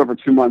spent a little over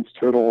 2 months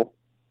total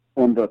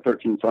on the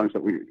 13 songs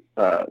that we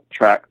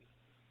tracked,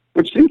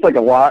 which seems like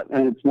a lot,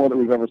 and it's more than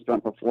we've ever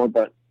spent before.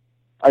 But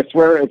I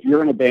swear, if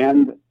you're in a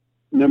band,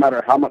 no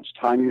matter how much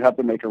time you have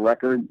to make a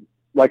record,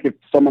 like if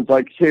someone's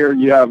like, here,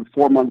 you have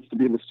 4 months to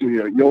be in the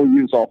studio, you'll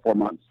use all 4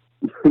 months.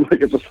 Like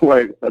that's just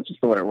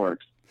the way it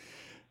works.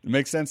 It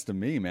makes sense to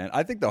me, man.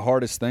 I think the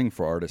hardest thing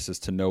for artists is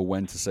to know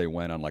when to say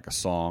when on like a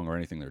song or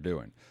anything they're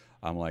doing.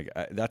 I'm like,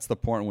 that's the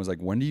point was like,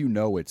 when do you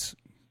know it's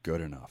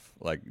good enough?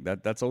 Like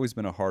that's always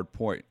been a hard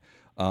point.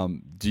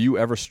 Do you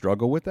ever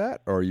struggle with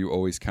that, or are you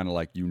always kind of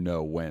like, you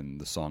know, when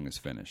the song is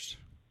finished?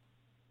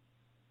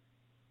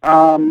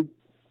 I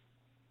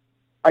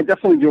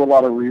definitely do a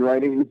lot of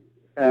rewriting,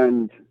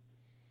 and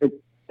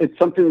it's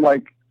something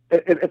like,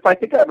 if I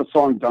think I have a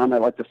song done, I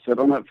like to sit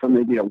on it for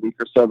maybe a week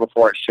or so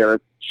before I share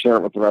it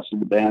with the rest of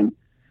the band.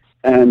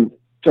 And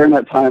during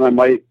that time, I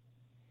might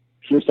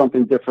hear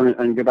something different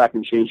and go back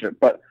and change it.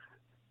 But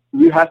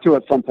you have to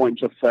at some point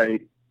just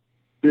say,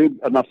 dude,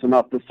 enough's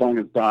enough. This song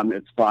is done.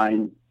 It's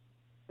fine.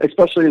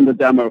 Especially in the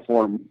demo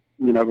form,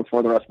 you know,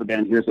 before the rest of the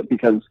band hears it,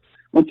 because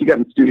once you get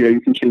in the studio,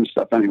 you can change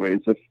stuff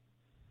anyways.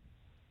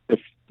 If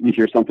you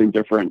hear something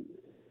different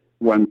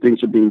when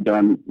things are being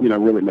done, you know,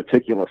 really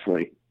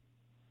meticulously.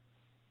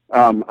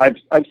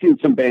 I've seen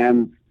some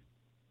bands,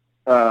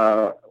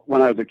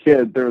 when I was a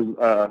kid. There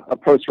was a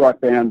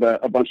post-rock band that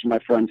a bunch of my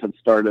friends had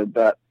started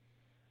that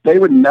they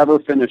would never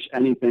finish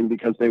anything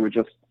because they would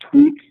just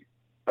tweak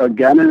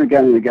again and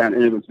again and again.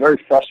 And it was very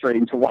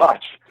frustrating to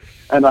watch.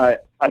 And I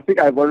think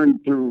I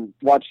learned through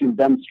watching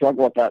them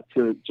struggle with that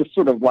to just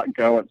sort of let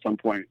go at some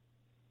point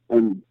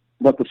and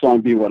let the song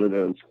be what it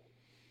is.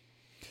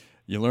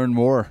 You learn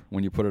more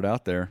when you put it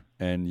out there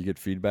and you get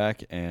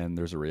feedback and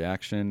there's a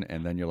reaction,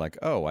 and then you're like,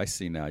 oh, I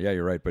see now. Yeah,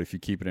 you're right. But if you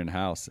keep it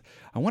in-house,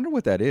 I wonder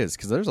what that is,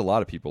 because there's a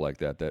lot of people like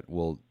that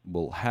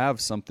will have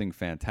something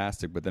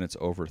fantastic, but then it's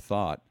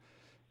overthought,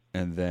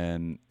 and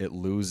then it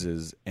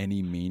loses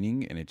any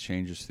meaning and it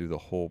changes through the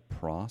whole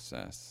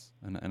process.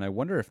 And I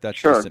wonder if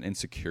that's just an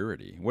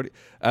insecurity. What,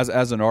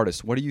 as an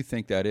artist, what do you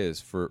think that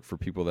is for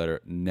people that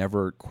are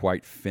never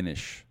quite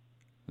finish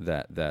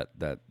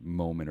that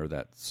moment or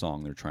that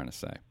song they're trying to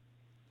say?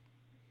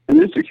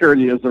 And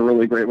insecurity is a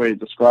really great way to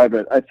describe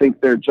it. I think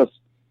they're just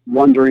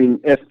wondering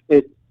if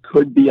it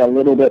could be a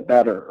little bit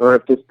better, or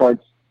if this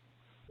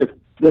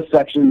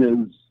section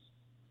is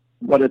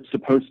what it's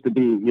supposed to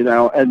be, you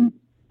know, and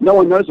no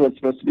one knows what it's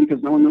supposed to be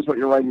because no one knows what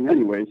you're writing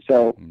anyway.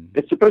 So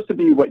it's supposed to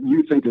be what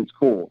you think is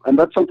cool. And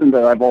that's something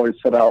that I've always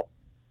set out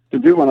to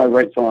do when I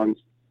write songs.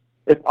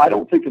 If I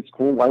don't think it's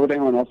cool, why would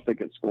anyone else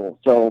think it's cool?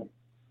 So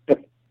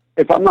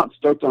if I'm not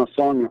stoked on a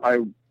song,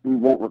 we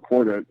won't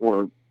record it,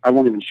 or I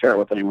won't even share it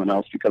with anyone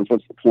else, because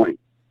what's the point?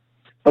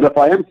 But if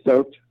I am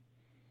stoked,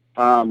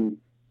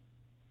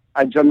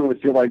 I generally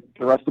feel like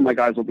the rest of my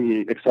guys will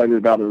be excited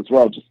about it as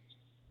well, just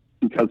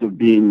because of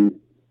being,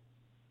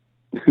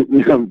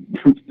 you know,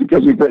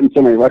 because we've written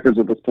so many records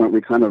at this point,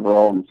 we kind of are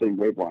all on the same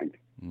wavelength.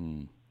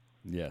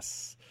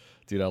 Yes.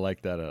 Dude, I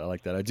like that.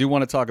 I do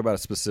want to talk about a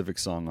specific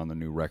song on the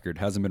new record.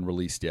 Hasn't been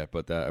released yet,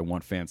 but I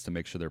want fans to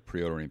make sure they're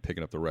pre-ordering and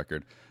picking up the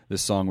record.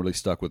 This song really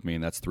stuck with me,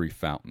 and that's Three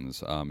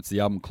Fountains. It's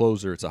the album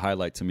closer. It's a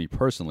highlight to me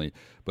personally,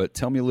 but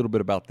tell me a little bit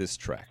about this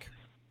track.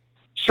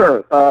 Sure.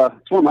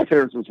 It's one of my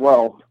favorites as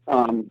well.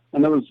 And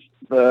it was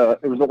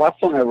the last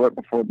song I wrote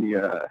before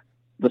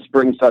the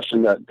spring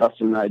session that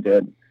Dustin and I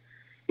did.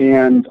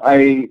 And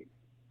I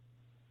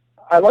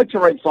like to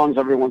write songs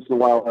every once in a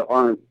while that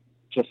aren't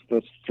just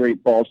the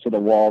straight balls to the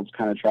walls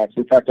kind of tracks.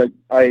 In fact,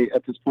 I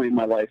at this point in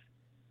my life,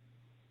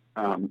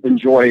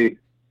 enjoy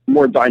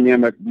more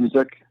dynamic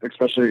music,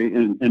 especially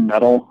in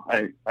metal.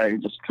 I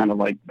just kind of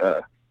like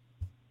the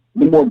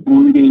more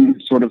brooding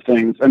sort of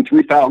things. And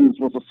Three Fountains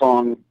was a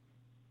song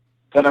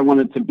that I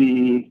wanted to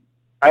be,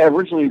 I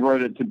originally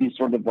wrote it to be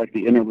sort of like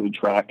the interlude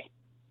track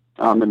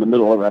in the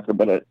middle of the record,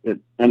 but it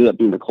ended up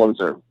being the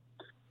closer.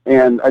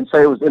 And I'd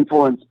say it was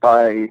influenced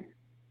by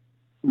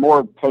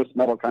more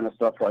post-metal kind of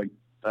stuff, like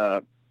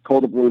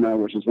Cold of Luna,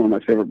 which is one of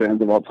my favorite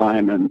bands of all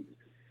time,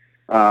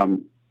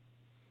 and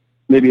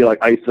maybe like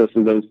ISIS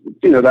and those,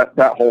 you know,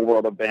 that whole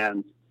world of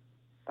bands.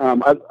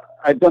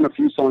 I've done a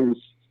few songs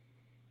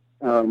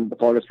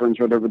with August Burns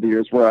over the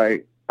years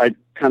where I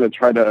kind of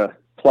try to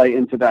play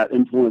into that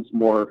influence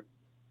more,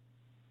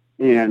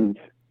 and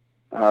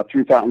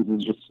Three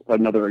Fountains is just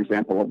another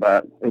example of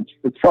that.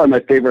 It's probably my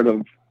favorite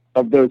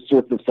of those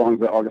sorts of songs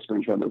that August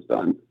Burns has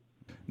done.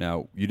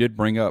 Now, you did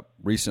bring up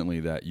recently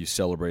that you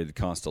celebrated the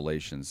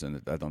Constellations and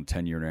that on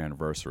 10-year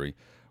anniversary.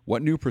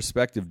 What new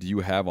perspective do you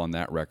have on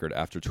that record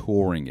after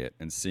touring it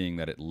and seeing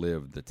that it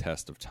lived the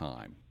test of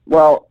time?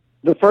 Well,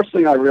 the first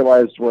thing I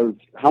realized was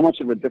how much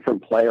of a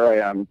different player I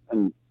am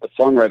and a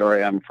songwriter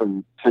I am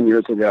from 10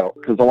 years ago,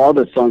 because a lot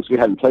of the songs we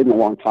hadn't played in a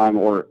long time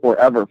or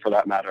ever for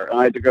that matter. And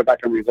I had to go back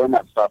and relearn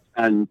that stuff.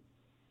 And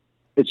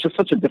it's just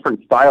such a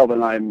different style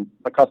than I'm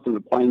accustomed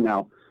to playing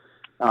now.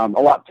 A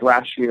lot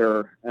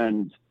thrashier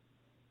and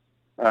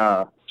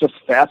just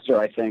faster,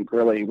 I think,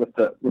 really, with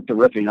the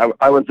riffing.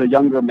 I was a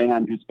younger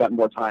man who spent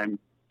more time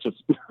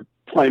just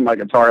playing my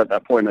guitar at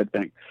that point, I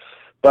think.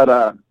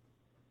 But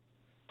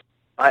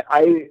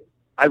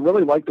I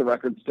really like the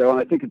record still, and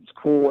I think it's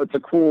cool. It's a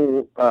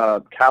cool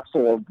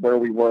capsule of where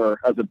we were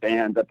as a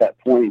band at that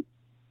point.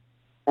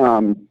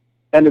 And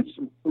it's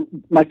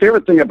my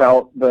favorite thing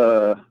about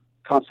the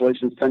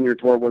Constellations 10-year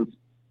tour was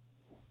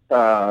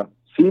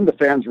seeing the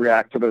fans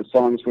react to those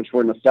songs, which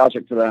were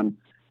nostalgic to them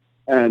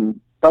and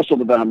special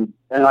to them.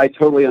 And I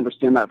totally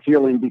understand that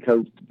feeling,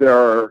 because there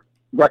are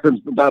records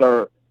that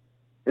are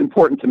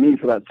important to me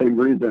for that same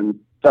reason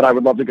that I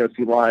would love to go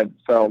see live.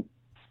 So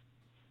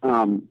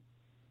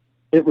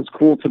it was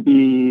cool to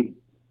be,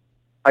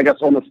 I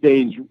guess, on the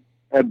stage,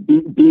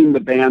 being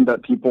the band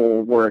that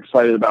people were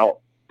excited about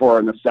for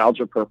a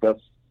nostalgia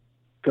purpose,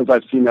 because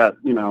I've seen that,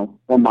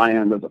 on my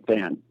end as a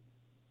fan.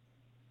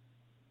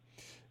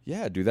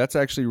 Yeah, dude, that's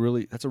a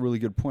really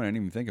good point. I didn't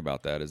even think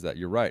about that, is that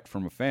you're right.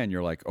 From a fan,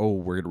 you're like, oh,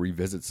 we're going to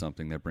revisit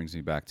something that brings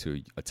me back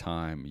to a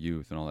time,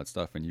 youth, and all that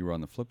stuff. And you were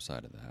on the flip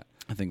side of that.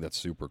 I think that's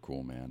super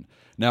cool, man.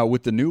 Now,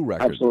 with the new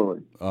record,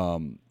 absolutely.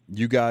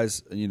 You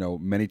guys,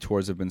 many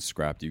tours have been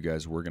scrapped. You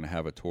guys were going to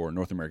have a tour,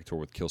 North American tour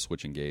with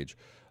Killswitch Engage.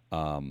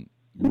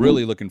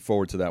 Really looking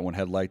forward to that one.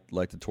 Had Light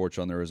the Torch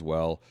on there as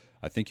well.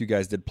 I think you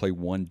guys did play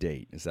one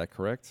date. Is that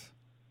correct?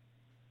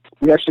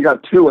 We actually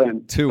got two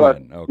in.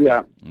 Okay.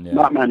 Yeah,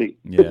 not many.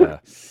 Yeah.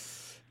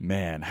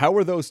 Man, how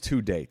were those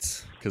 2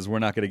 dates? Because we're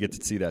not going to get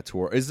to see that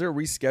tour. Is there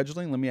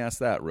rescheduling? Let me ask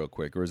that real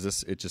quick. Or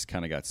is it just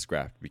kind of got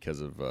scrapped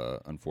because of,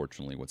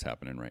 unfortunately, what's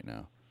happening right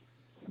now?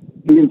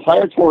 The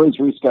entire tour is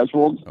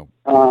rescheduled.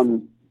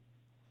 Oh.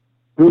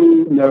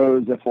 Who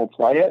knows if we'll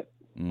play it?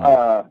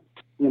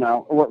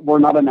 We're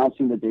not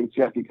announcing the dates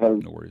yet,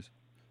 because no worries.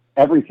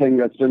 Everything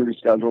that's been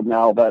rescheduled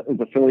now that is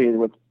affiliated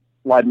with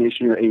Live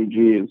Nation or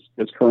AG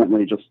is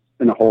currently just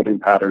in a holding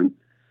pattern,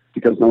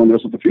 because no one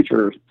knows what the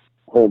future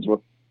holds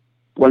with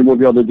when we'll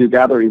be able to do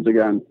gatherings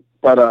again.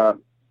 But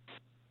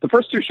the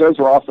first 2 shows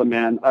were awesome,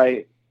 man.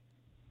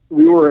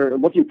 We were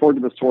looking forward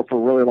to this tour for a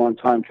really long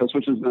time.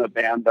 Killswitch has been a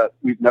band that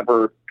we've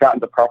never gotten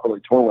to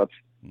properly tour with.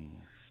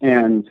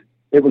 And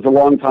it was a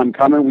long time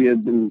coming. We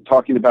had been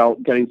talking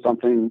about getting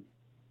on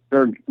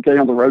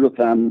the road with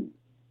them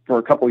for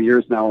a couple of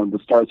years now, and the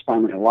stars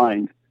finally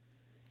aligned.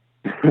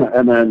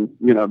 And then,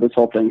 this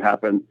whole thing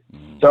happened.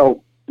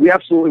 So we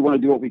absolutely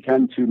want to do what we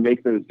can to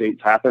make those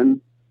dates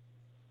happen.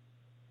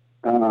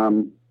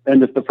 And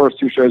if the first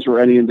 2 shows were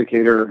any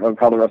indicator of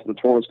how the rest of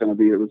the tour was going to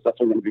be, it was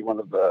definitely going to be one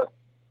of the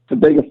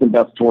biggest and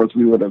best tours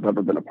we would have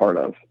ever been a part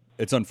of.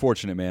 It's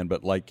unfortunate, man,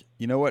 but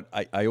you know what?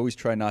 I always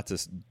try not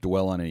to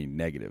dwell on any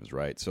negatives,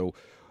 right? So,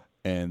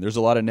 and there's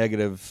a lot of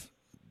negative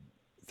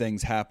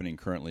things happening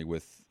currently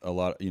with a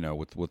lot,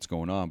 with what's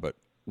going on, but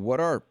what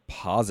are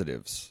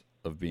positives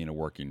of being a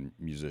working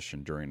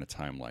musician during a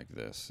time like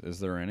this? Is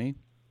there any?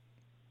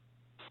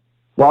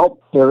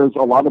 Well, there's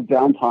a lot of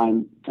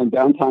downtime, and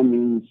downtime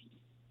means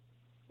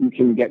you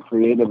can get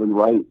creative and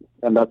write,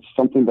 and that's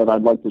something that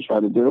I'd like to try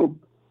to do,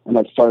 and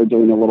I've started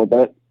doing a little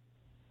bit.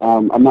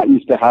 I'm not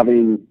used to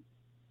having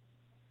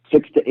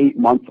 6 to 8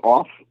 months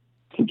off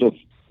to just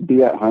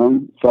be at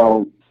home,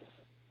 so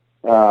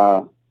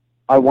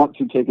I want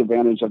to take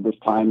advantage of this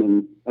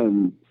time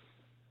and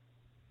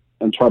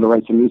try to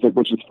write some music,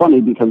 which is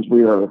funny because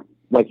we are,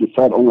 like you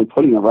said, only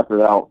putting a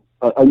record out.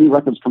 A new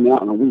record's coming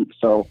out in a week,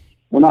 so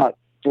we're not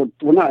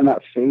in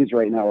that phase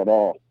right now at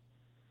all.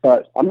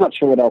 But I'm not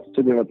sure what else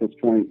to do at this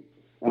point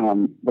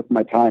with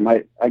my time.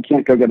 I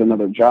can't go get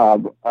another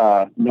job.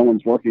 No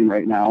one's working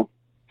right now,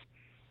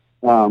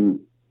 and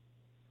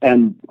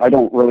I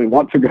don't really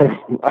want to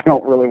go. I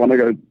don't really want to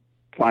go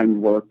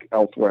find work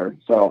elsewhere.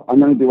 So I'm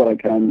going to do what I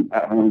can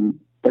at home,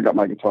 pick up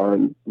my guitar,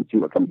 and see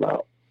what comes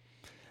out.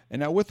 And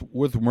now with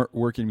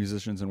working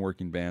musicians and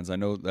working bands, I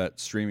know that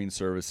streaming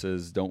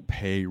services don't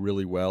pay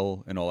really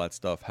well and all that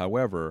stuff.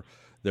 However,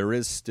 there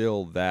is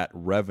still that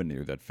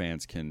revenue that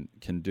fans can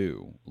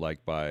do,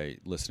 like by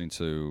listening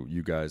to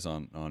you guys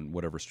on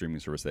whatever streaming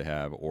service they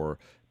have or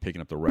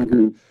picking up the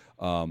record.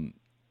 Mm-hmm.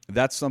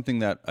 That's something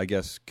that I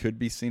guess could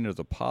be seen as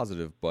a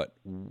positive, but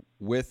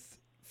with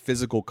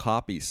physical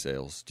copy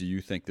sales, do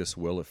you think this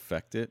will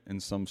affect it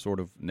in some sort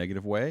of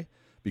negative way?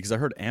 Because I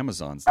heard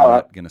Amazon's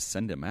not going to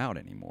send them out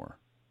anymore.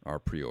 Our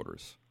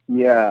pre-orders.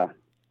 Yeah.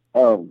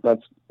 Oh,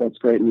 that's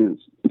great news.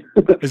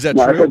 Is that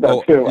no, true? I heard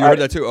that too. You heard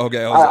that too?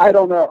 Okay. I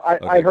don't know.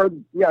 Okay. I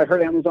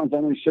heard Amazon's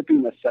only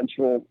shipping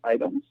essential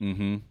items.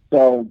 Mm-hmm.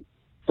 So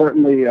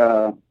certainly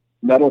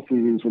metal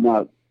CDs would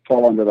not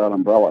fall under that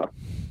umbrella.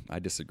 I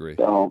disagree.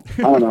 So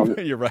I don't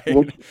know. You're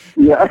right.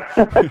 Yeah.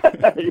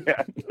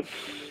 Yeah.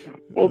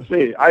 We'll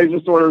see. I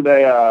just ordered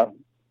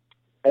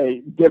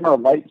a dimmer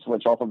light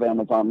switch off of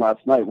Amazon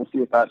last night. We'll see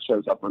if that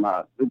shows up or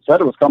not. It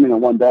said it was coming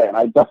in one day, and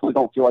I definitely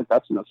don't feel like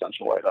that's an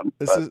essential item.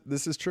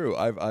 This is true.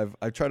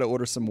 I've tried to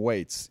order some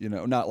weights,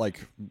 not like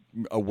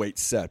a weight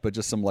set, but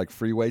just some like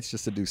free weights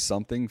just to do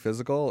something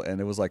physical,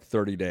 and it was like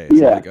 30 days.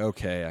 Yeah. I'm like,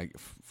 okay,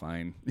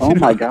 fine. Oh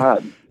my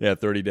God. Yeah,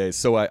 30 days.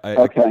 So I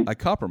okay. I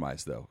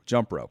compromised though.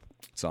 Jump rope.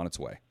 It's on its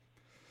way.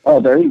 Oh,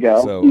 there you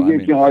go. So, You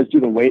can always do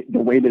the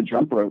weighted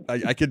jump rope.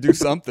 I could do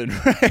something.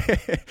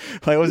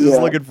 I was just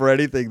looking for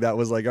anything that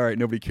was like, all right,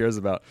 nobody cares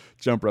about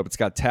jump rope. It's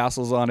got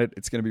tassels on it.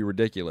 It's going to be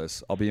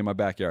ridiculous. I'll be in my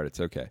backyard. It's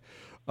okay.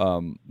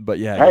 But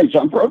yeah, hey,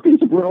 jump roping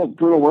is a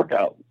brutal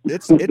workout.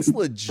 It's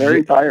legit.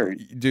 Very tiring,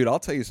 dude. I'll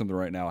tell you something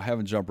right now. I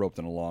haven't jump roped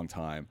in a long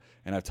time,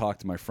 and I've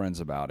talked to my friends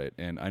about it.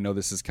 And I know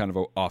this is kind of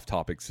an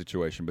off-topic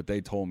situation, but they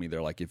told me,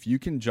 they're like, if you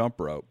can jump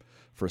rope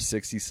for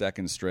 60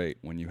 seconds straight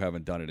when you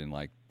haven't done it in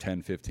like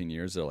 10, 15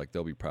 years, they're like,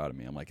 they'll be proud of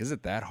me. I'm like, is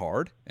it that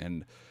hard?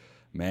 And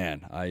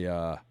man,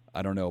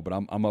 I don't know, but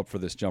I'm up for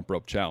this jump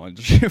rope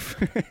challenge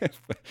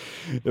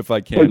if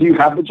I can. So do you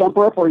have the jump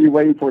rope, or are you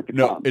waiting for it to come?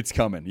 No, it's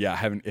coming. Yeah,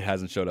 it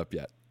hasn't showed up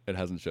yet.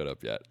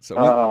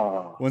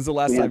 So when's the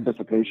last time?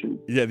 Anticipation.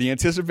 Yeah, the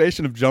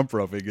anticipation of jump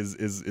roping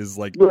is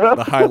like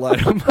the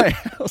highlight of my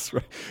house,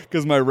 right?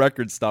 Because my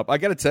record stopped. I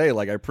got to tell you,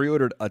 like, I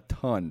pre-ordered a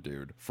ton,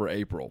 dude, for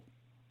April.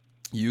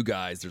 You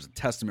guys, there's a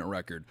Testament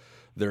record,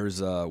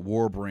 there's a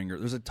Warbringer,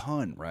 there's a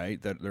ton,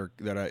 right?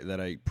 That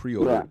I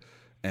pre-ordered. Yeah.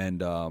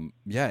 And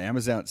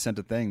Amazon sent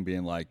a thing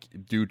being like,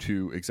 due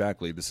to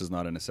exactly this is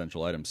not an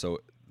essential item. So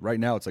right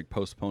now it's like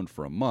postponed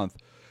for a month.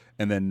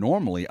 And then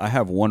normally I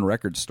have one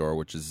record store,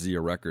 which is Zia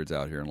Records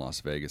out here in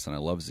Las Vegas, and I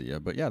love Zia,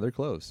 but yeah, they're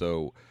closed.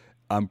 So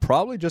I'm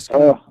probably just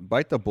going to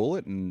bite the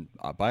bullet and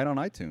buy it on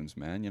iTunes,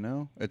 man. You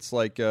know, it's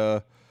like,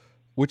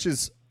 which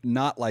is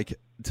not like,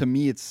 to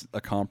me, it's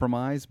a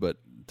compromise, but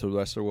to the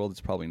rest of the world,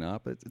 it's probably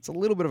not. But it's a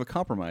little bit of a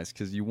compromise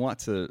because I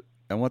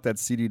want that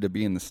CD to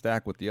be in the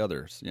stack with the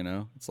others. You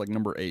know, it's like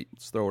number 8.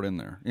 Let's throw it in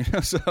there. You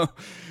know, so,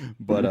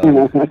 but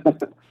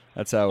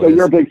that's how. So it is.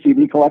 You're a big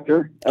CD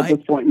collector at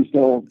this point. You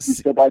still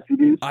buy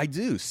CDs? I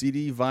do.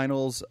 CD,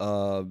 vinyls,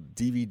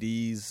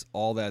 DVDs,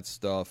 all that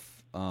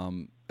stuff.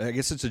 I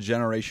guess it's a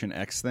Generation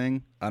X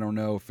thing. I don't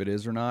know if it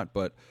is or not,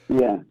 but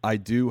yeah, I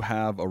do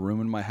have a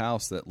room in my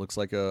house that looks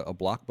like a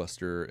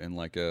Blockbuster and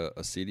like a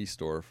CD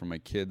store for my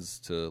kids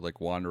to like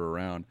wander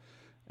around.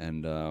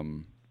 And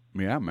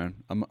yeah, man,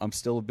 I'm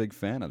still a big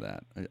fan of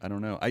that. I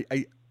don't know.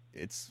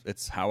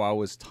 It's how I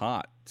was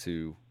taught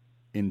to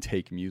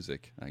intake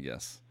music, I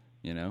guess.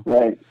 You know,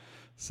 right?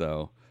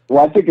 So,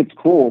 well, I think it's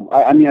cool.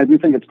 I mean, I do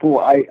think it's cool.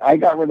 I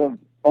got rid of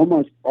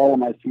almost all of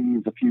my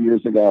CDs a few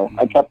years ago.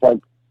 I kept like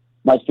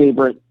my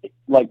favorite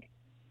like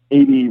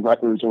 80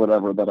 records or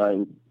whatever that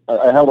I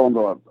held on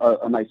to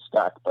a nice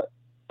stack, but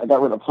I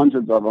got rid of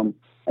hundreds of them,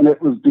 and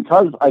it was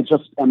because I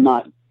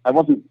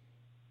wasn't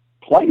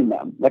playing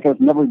them. Like, I was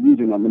never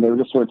using them, and they were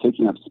just sort of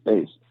taking up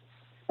space.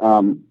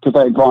 Because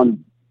I had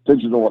gone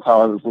digital with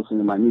how I was listening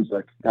to my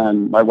music,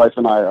 and my wife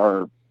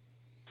and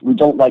we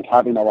don't like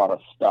having a lot of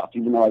stuff,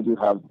 even though I do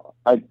have,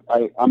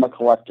 I'm a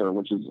collector,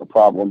 which is a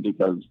problem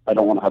because I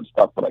don't want to have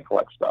stuff, but I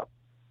collect stuff.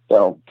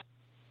 So,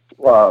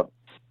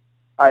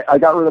 I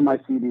got rid of my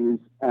CDs,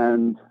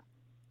 and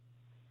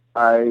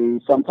I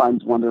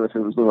sometimes wonder if it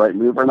was the right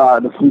move or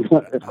not,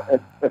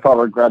 if I'll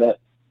regret it.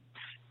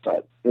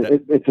 But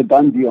it's a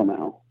done deal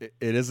now. It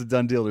is a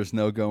done deal. There's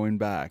no going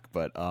back.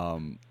 But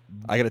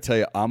I got to tell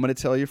you, I'm going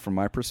to tell you from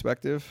my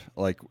perspective,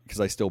 like,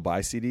 because I still buy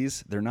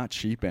CDs, they're not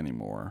cheap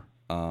anymore.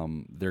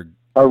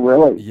 Oh,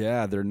 really?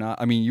 Yeah, they're not.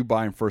 I mean, you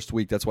buy them first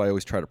week. That's why I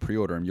always try to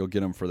pre-order them. You'll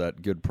get them for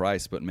that good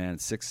price. But man,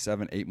 6,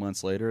 7, 8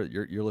 months later,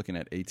 you're looking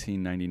at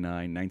 $18.99,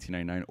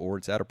 $19.99, or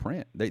it's out of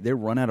print. They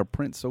run out of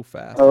print so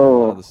fast. Oh, a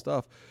lot of the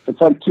stuff. It's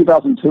like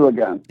 2002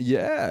 again.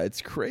 Yeah,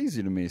 it's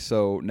crazy to me.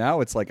 So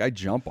now it's like I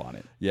jump on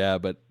it. Yeah,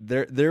 but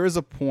there is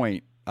a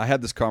point. I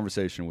had this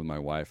conversation with my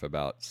wife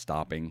about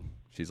stopping.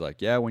 She's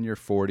like, yeah, when you're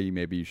 40,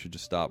 maybe you should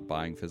just stop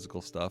buying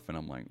physical stuff. And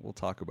I'm like, we'll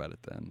talk about it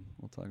then.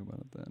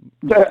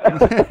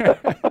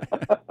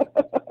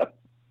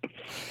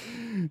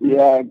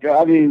 Yeah,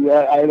 I mean,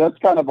 that's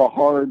kind of a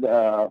hard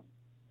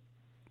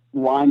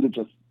line to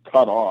just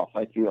cut off,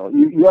 I feel.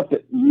 You have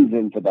to ease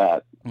into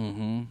that.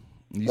 Mm-hmm.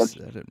 You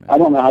said it, man. I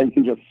don't know how you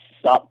can just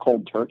stop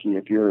cold turkey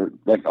if you're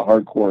like a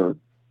hardcore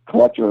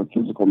collector of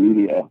physical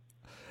media.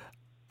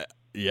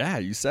 Yeah,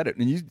 you said it.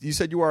 And you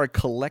said you are a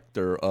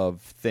collector of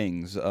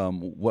things.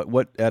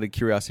 What out of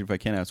curiosity, if I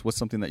can ask, what's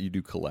something that you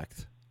do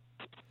collect?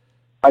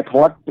 I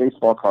collect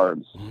baseball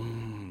cards,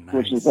 nice.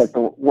 Which is like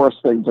the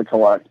worst thing to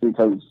collect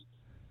because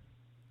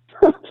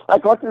I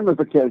collected them as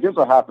a kid. Here's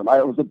what happened.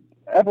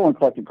 Everyone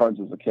collected cards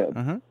as a kid.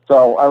 Uh-huh.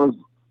 So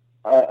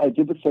I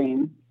did the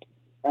same.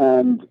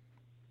 And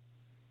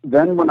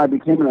then when I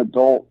became an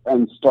adult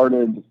and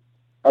started,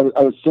 I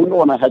was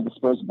single and I had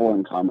disposable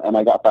income and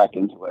I got back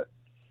into it.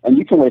 And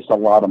you can waste a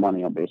lot of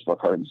money on baseball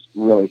cards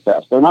really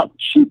fast. They're not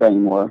cheap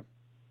anymore.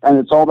 And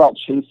it's all about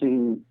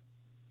chasing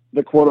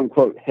the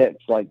quote-unquote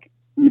hits. Like,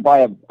 you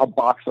buy a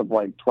box of,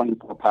 like,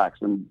 24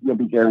 packs, and you'll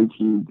be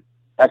guaranteed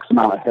X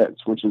amount of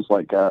hits, which is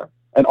like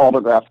an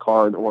autographed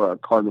card or a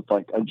card with,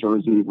 like, a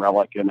jersey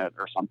relic in it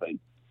or something.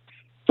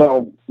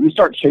 So you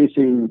start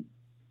chasing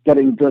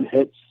getting good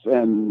hits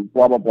and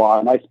blah, blah, blah.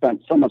 And I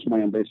spent so much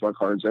money on baseball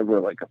cards over,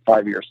 like, a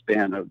 5-year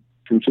span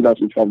from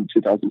 2012 to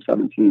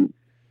 2017.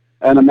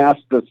 And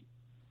amassed this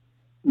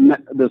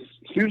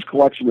huge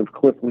collection of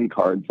Cliff Lee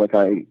cards. Like,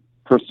 I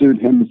pursued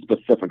him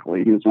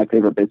specifically. He was my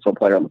favorite baseball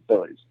player on the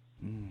Phillies.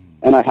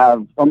 and I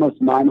have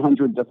almost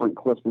 900 different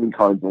Cliff Lee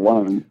cards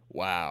alone.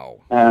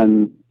 Wow.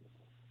 And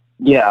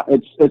yeah,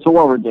 it's a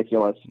little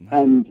ridiculous.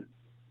 And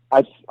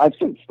I've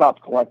since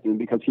stopped collecting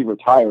because he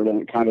retired,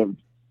 and it kind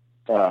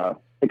of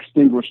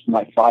extinguished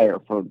my fire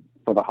for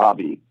the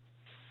hobby.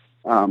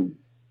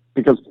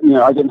 Because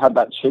I didn't have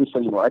that chase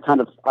anymore.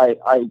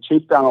 I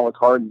chased down all the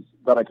cards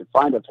that I could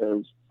find of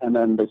his, and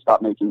then they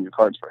stopped making new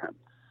cards for him.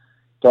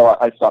 So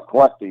I stopped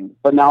collecting.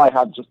 But now I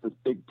have just this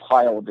big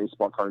pile of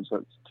baseball cards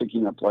that's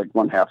taking up like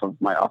one half of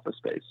my office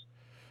space.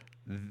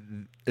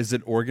 Is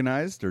it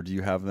organized, or do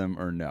you have them,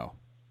 or no?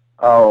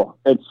 Oh,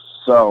 it's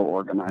so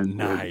organized.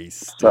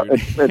 Nice. So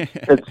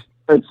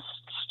it's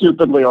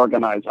stupidly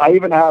organized. I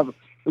even have,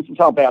 this is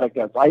how bad it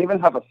gets, I even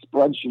have a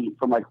spreadsheet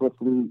for my Cliff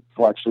Lee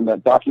collection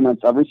that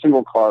documents every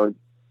single card,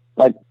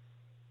 like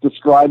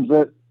describes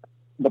it,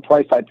 the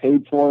price I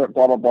paid for it,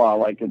 blah, blah, blah.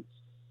 Like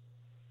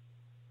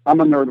I'm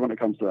a nerd when it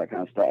comes to that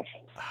kind of stuff.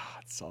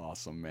 That's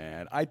awesome,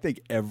 man. I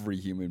think every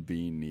human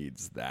being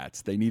needs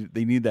that. They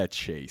need that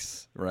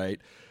chase, right?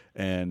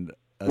 And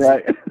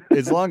right.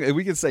 as long as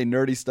we can say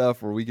nerdy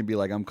stuff, or we can be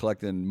like, I'm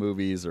collecting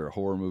movies or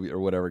horror movie or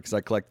whatever, because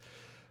I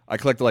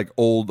collect like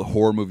old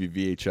horror movie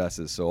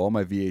VHSs. So all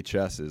my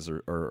VHSs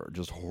are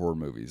just horror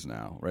movies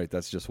now, right?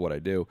 That's just what I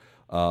do.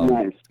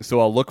 Nice. So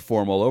I'll look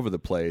for them all over the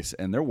place,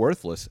 and they're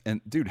worthless.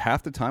 And dude,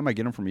 half the time I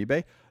get them from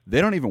eBay, they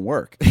don't even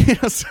work.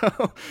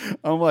 So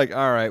I'm like,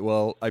 all right,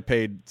 well, I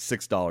paid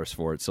 $6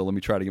 for it, so let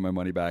me try to get my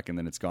money back, and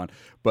then it's gone.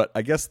 But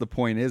I guess the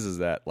point is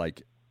that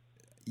like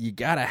you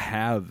gotta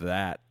have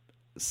that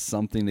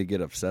something to get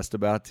obsessed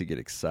about, to get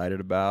excited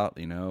about.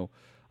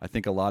 I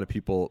think a lot of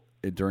people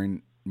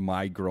during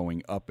my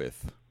growing up,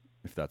 if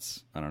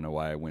that's, I don't know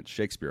why I went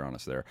Shakespeare on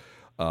us there,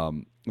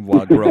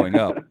 while growing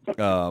up,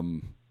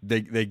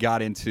 they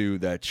got into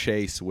that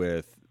chase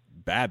with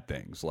bad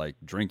things like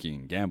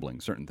drinking,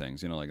 gambling, certain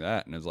things, like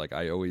that. And it's like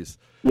I always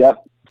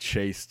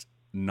chased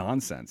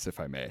nonsense, if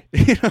I may,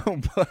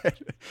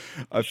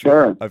 but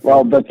sure.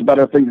 Well, that's a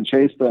better thing to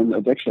chase than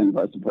addiction,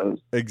 I suppose.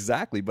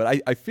 Exactly.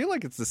 But I feel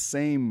like it's the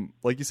same,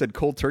 like you said,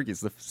 cold turkey.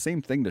 It's the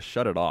same thing to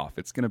shut it off.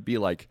 It's going to be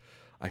like,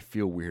 I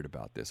feel weird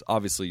about this.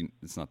 Obviously,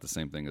 it's not the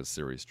same thing as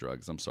serious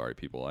drugs. I'm sorry,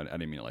 people. I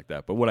didn't mean it like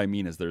that. But what I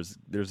mean is there's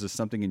just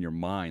something in your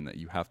mind that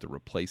you have to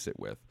replace it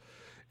with.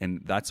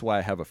 And that's why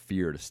I have a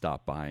fear to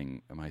stop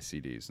buying my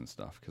CDs and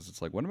stuff. Because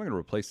it's like, what am I going to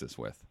replace this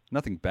with?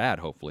 Nothing bad,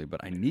 hopefully,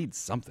 but I need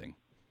something,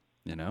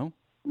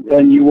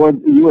 And you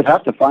would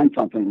have to find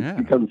something,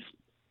 because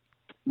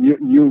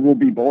you will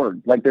be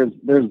bored. Like there's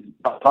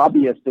a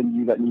hobbyist in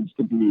you that needs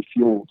to be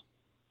fueled.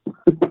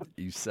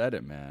 You said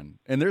it, man.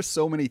 And there's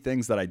so many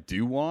things that I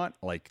do want,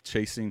 like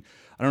chasing.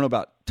 I don't know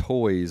about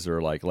toys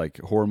or like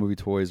horror movie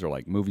toys or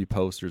like movie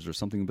posters or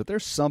something, but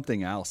there's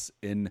something else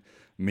in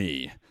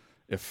me.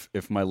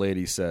 If my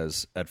lady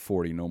says at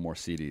 40 no more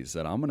CDs,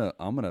 that I'm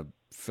gonna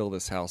fill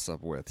this house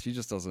up with. She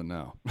just doesn't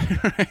know.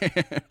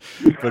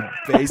 But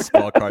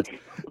baseball cards,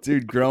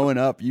 dude. Growing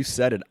up, you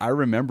said it. I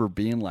remember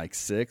being like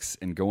 6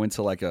 and going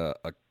to like a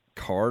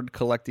card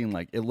collecting.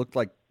 Like it looked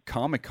like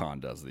Comic-Con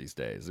does these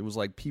days. It was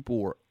like people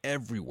were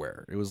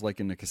everywhere. It was like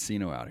in the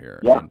casino out here.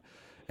 Yeah.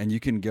 And you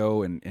can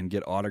go and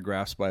get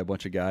autographs by a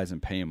bunch of guys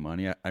and pay them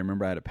money. I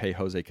remember I had to pay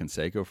Jose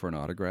Canseco for an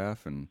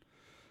autograph, and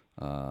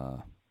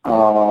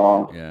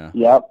yeah.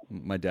 Yep.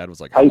 My dad was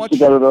like, I used to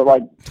go to the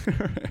like.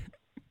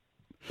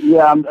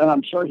 Yeah, and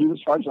I'm sure he was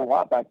charging a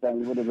lot back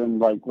then. He would have been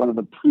like one of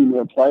the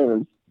premier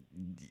players.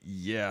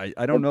 Yeah,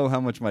 I don't know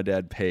how much my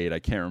dad paid. I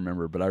can't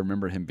remember, but I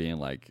remember him being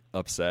like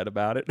upset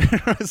about it.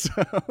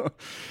 So,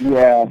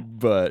 yeah.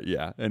 But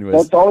yeah, anyways.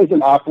 That's always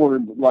an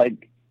awkward,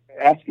 like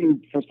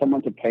asking for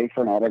someone to pay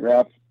for an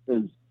autograph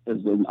is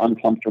an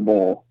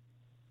uncomfortable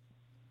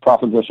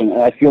proposition.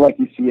 And I feel like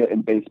you see it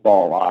in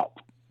baseball a lot.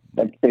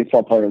 Like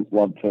baseball players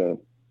love to,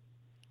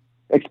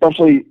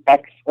 especially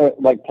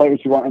like players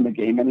who aren't in the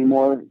game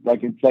anymore.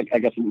 Like it's like, I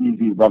guess, an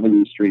easy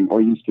revenue stream, or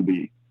used to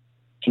be,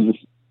 to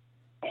just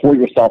pour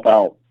yourself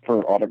out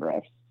for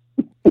autographs.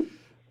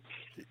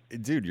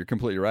 Dude, you're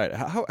completely right.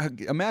 How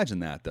imagine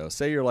that though.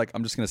 Say you're like,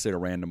 I'm just going to say a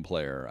random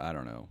player. I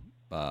don't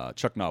know,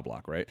 Chuck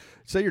Knobloch, right?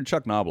 Say you're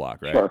Chuck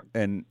Knobloch, right? Sure.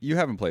 And you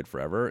haven't played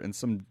forever, and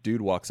some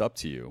dude walks up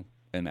to you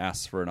and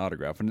asks for an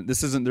autograph. And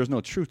there's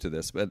no truth to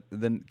this, but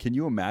then can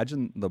you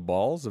imagine the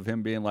balls of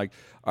him being like,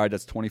 all right,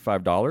 that's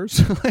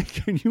 $25? Like,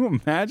 can you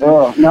imagine?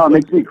 Oh, no, it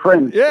makes me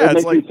cringe. Yeah, it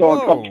makes me so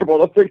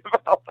uncomfortable to think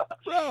about that.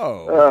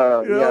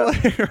 Bro.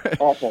 Yeah.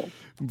 Like, awful.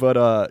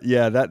 But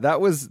yeah,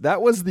 that was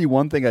the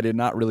one thing I did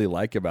not really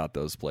like about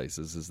those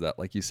places, is that,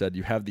 like you said,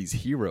 you have these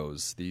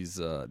heroes, these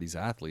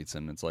athletes,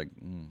 and it's like,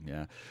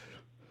 yeah.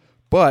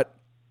 But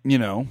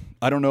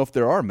I don't know if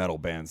there are metal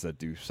bands that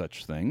do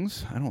such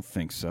things. I don't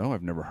think so.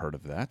 I've never heard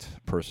of that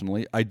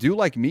personally. I do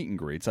like meet and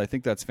greets. I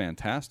think that's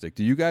fantastic.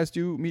 Do you guys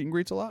do meet and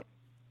greets a lot?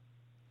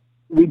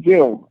 We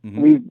do.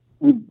 Mm-hmm.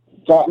 We've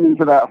gotten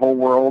into that whole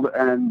world,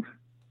 and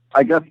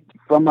I guess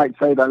some might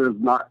say that is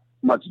not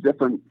much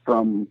different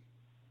from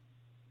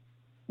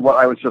what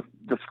I was just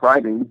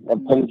describing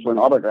of paying for an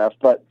autograph.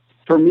 But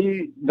for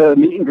me, the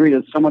meet and greet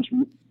is so much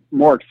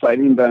more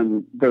exciting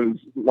than those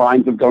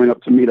lines of going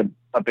up to meet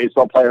a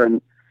baseball player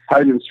and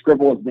having him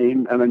scribble his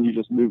name, and then you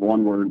just move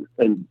onward,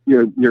 and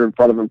you're in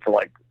front of him for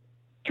like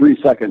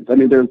 3 seconds. I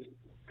mean,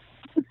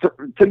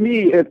 to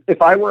me,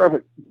 if I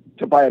were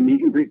to buy a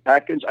meet and greet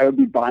package, I would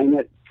be buying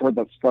it for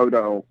the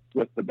photo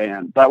with the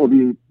band. That would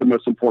be the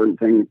most important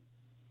thing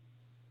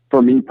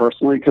for me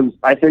personally, because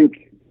I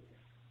think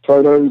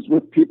photos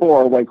with people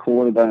are way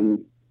cooler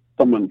than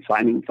someone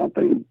signing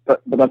something.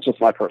 But that's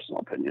just my personal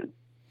opinion.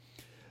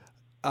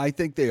 I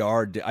think they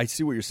are. I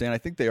see what you're saying. I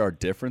think they are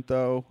different,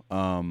 though.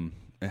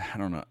 I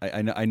don't know.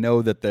 I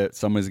know that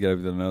somebody's got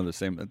to know the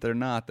same, but they're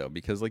not, though,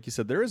 because like you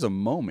said, there is a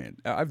moment.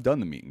 I've done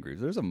the meet and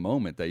greets. There's a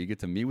moment that you get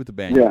to meet with the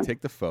band, you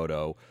take the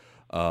photo,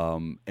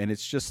 and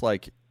it's just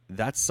like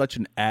that's such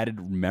an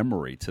added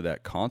memory to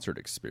that concert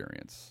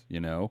experience, you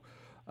know?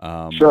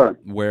 Sure.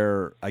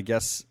 Where I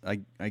guess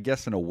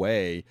in a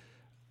way,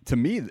 to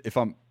me, if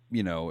I'm,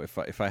 you know,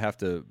 if I have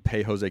to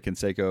pay Jose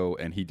Canseco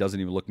and he doesn't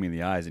even look me in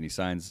the eyes and he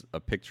signs a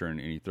picture and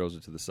he throws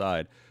it to the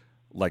side,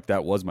 like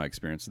that was my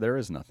experience. There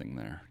is nothing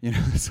there. You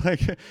know, it's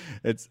like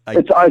it's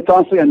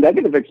honestly a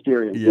negative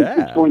experience.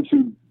 Yeah. It's going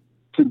to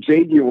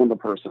jade you on the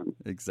person.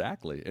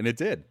 Exactly, and it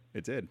did.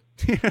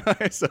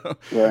 So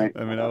right.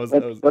 I mean,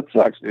 that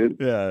sucks, dude.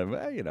 Yeah,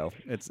 well, you know,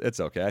 it's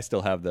okay. I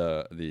still have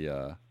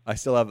a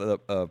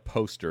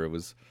poster. It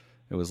was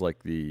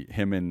like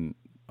him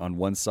on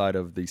one side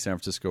of the San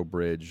Francisco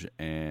Bridge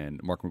and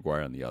Mark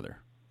McGuire on the other.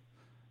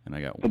 And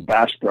I got the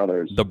Bash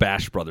Brothers. The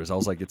Bash Brothers. I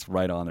was like, it's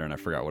right on there, and I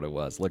forgot what it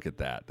was. Look at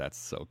that. That's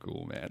so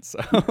cool, man. So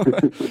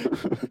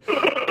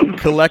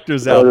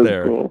collectors out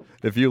there, cool.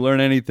 If you learn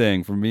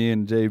anything from me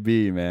and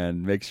JB,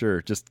 man, make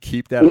sure just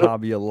keep that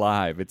hobby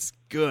alive. It's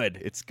good.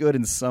 It's good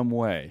in some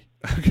way.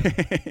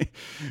 Okay.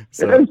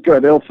 So, it is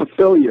good. It'll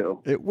fulfill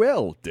you. It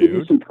will, dude. Give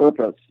you some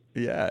purpose.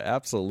 Yeah,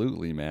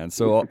 absolutely, man.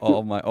 So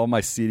all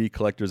my CD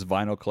collectors,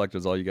 vinyl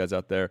collectors, all you guys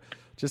out there,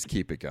 just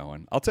keep it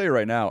going. I'll tell you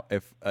right now,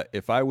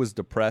 if I was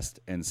depressed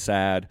and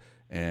sad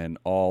and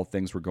all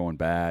things were going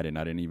bad and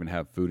I didn't even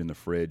have food in the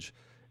fridge,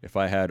 if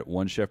I had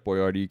one Chef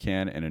Boyardee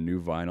can and a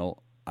new vinyl,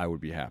 I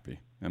would be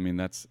happy. I mean,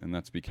 that's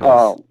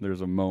because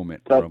there's a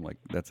moment where I'm like,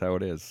 that's how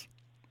it is.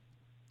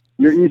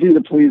 You're easy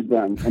to please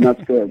then, and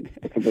that's good.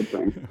 That's a good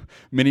thing.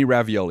 Mini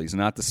raviolis,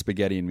 not the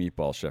spaghetti and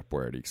meatball Chef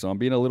Boyardee. So I'm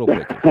being a little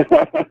picky.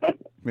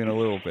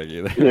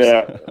 There.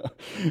 Yeah.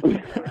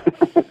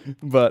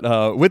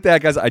 But with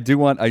that, guys,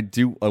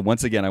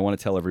 once again, I want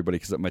to tell everybody,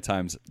 because my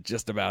time's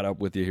just about up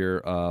with you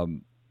here.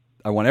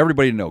 I want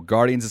everybody to know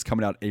Guardians is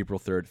coming out April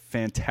 3rd.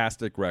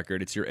 Fantastic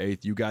record. It's your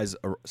 8th. You guys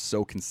are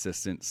so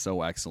consistent,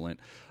 so excellent.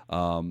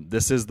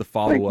 This is the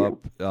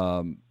follow-up.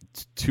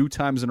 2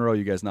 times in a row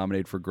you guys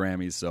nominated for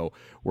Grammys, so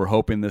we're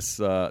hoping this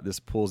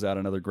pulls out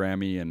another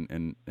Grammy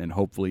and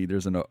hopefully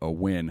there's a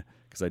win,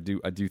 because I do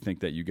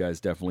think that you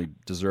guys definitely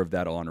deserve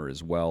that honor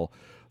as well.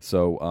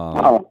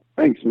 So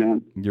thanks,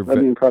 man. That'd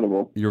be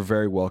incredible. You're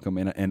very welcome,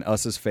 and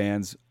us as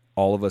fans,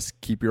 all of us,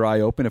 keep your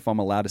eye open, if I'm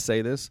allowed to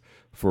say this,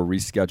 for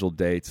rescheduled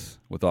dates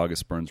with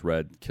August Burns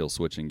Red, Kill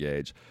Switch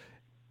Engage.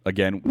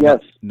 Again,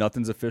 yes.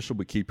 Nothing's official,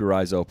 but keep your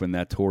eyes open.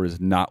 That tour is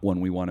not one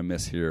we want to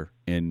miss here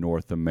in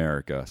North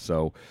America.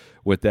 So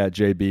with that,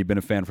 JB, been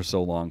a fan for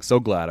so long.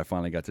 So glad I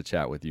finally got to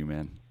chat with you,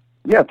 man.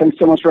 Yeah, thanks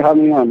so much for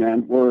having me on,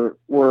 man.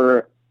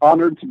 We're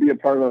honored to be a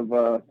part of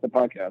the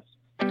podcast.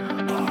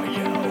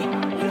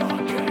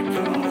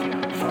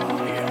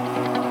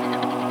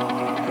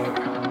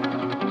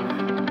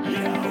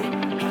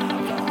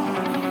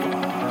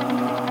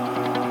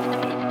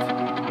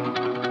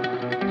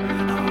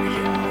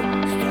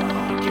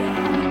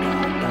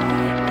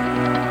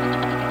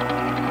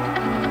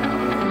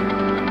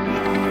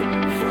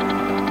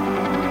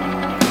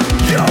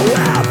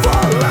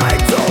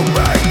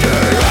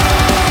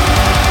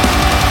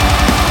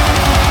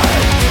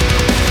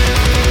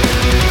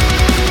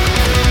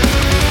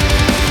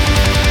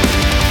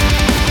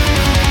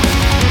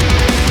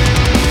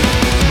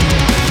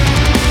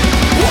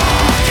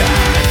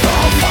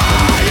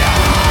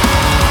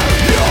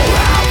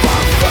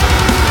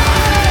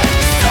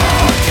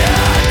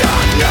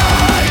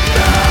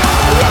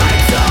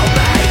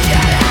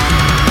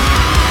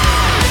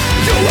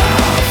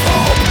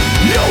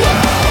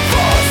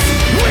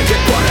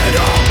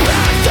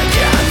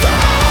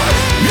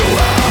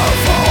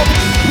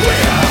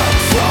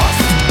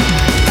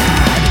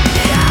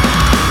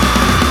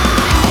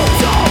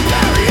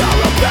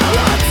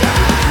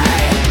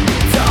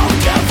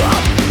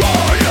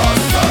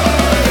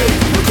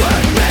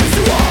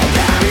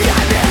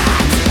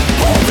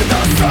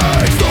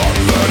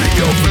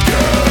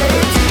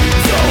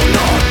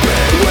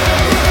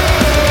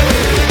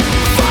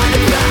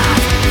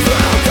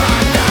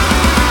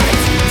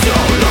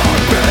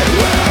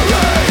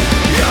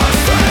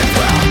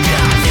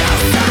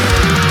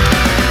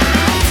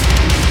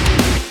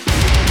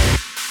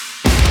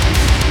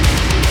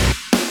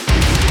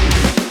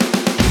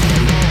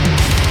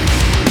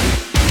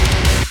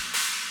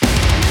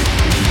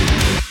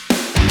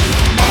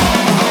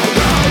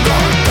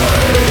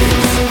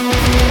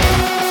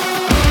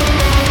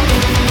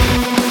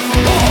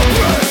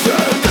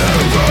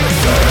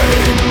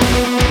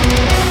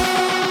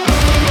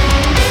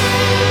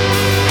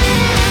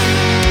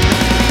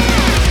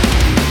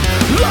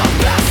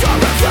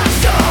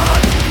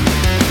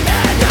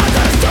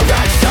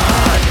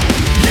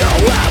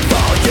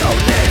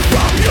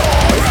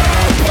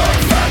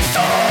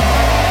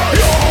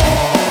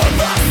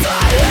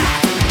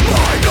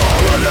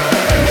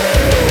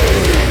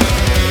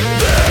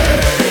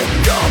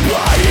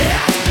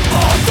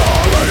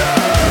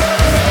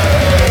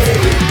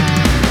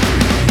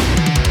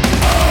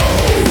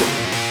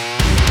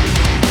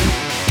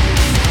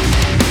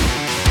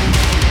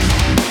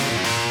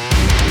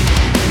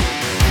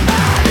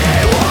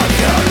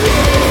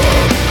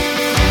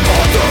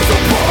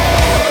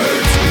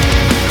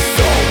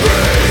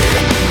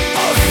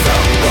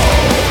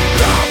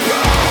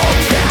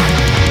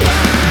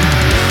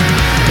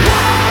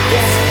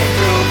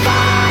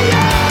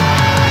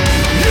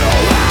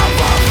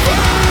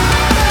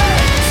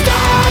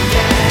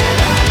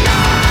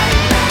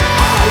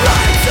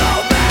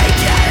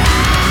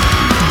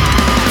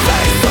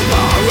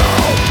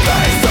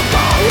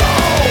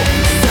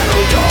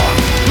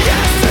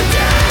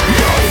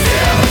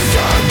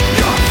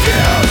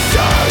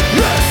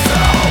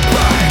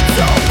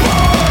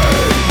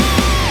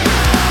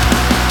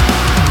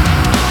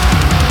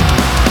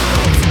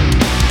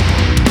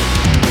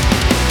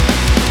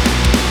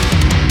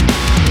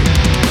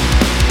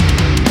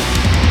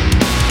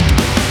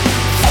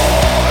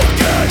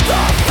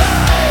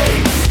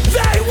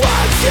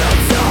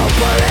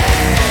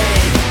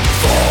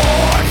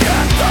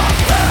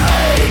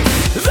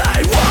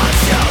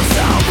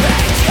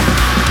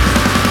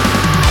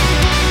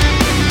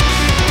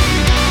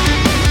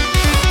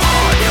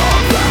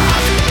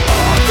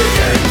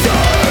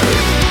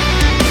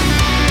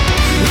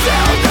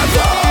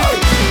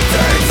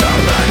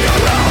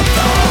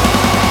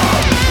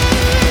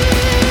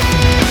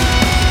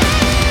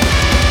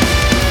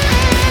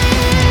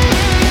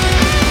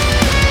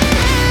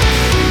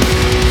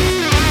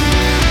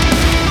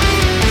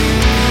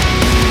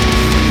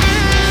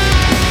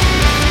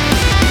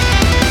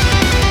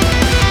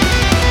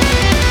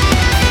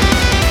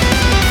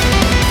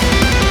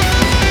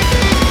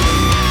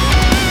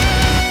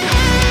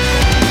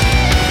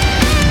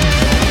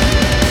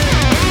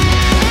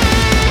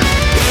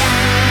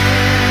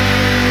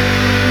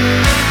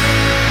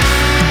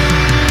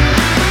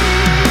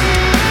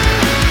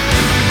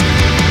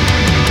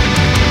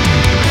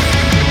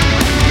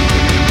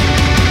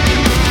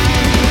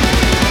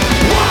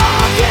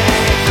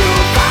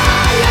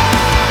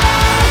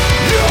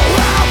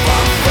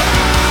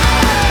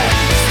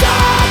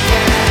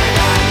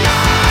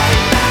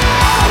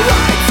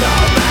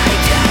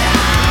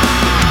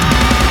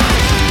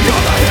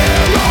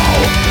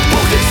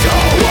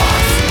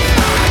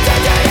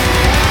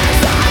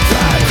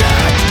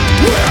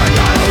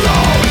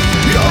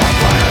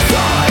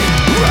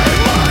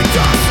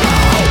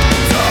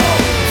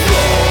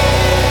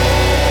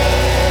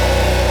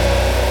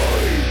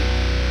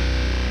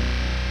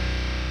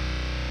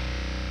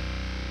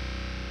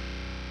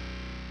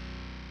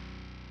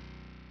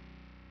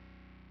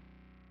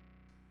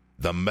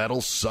 The Metal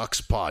Sucks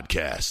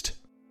Podcast.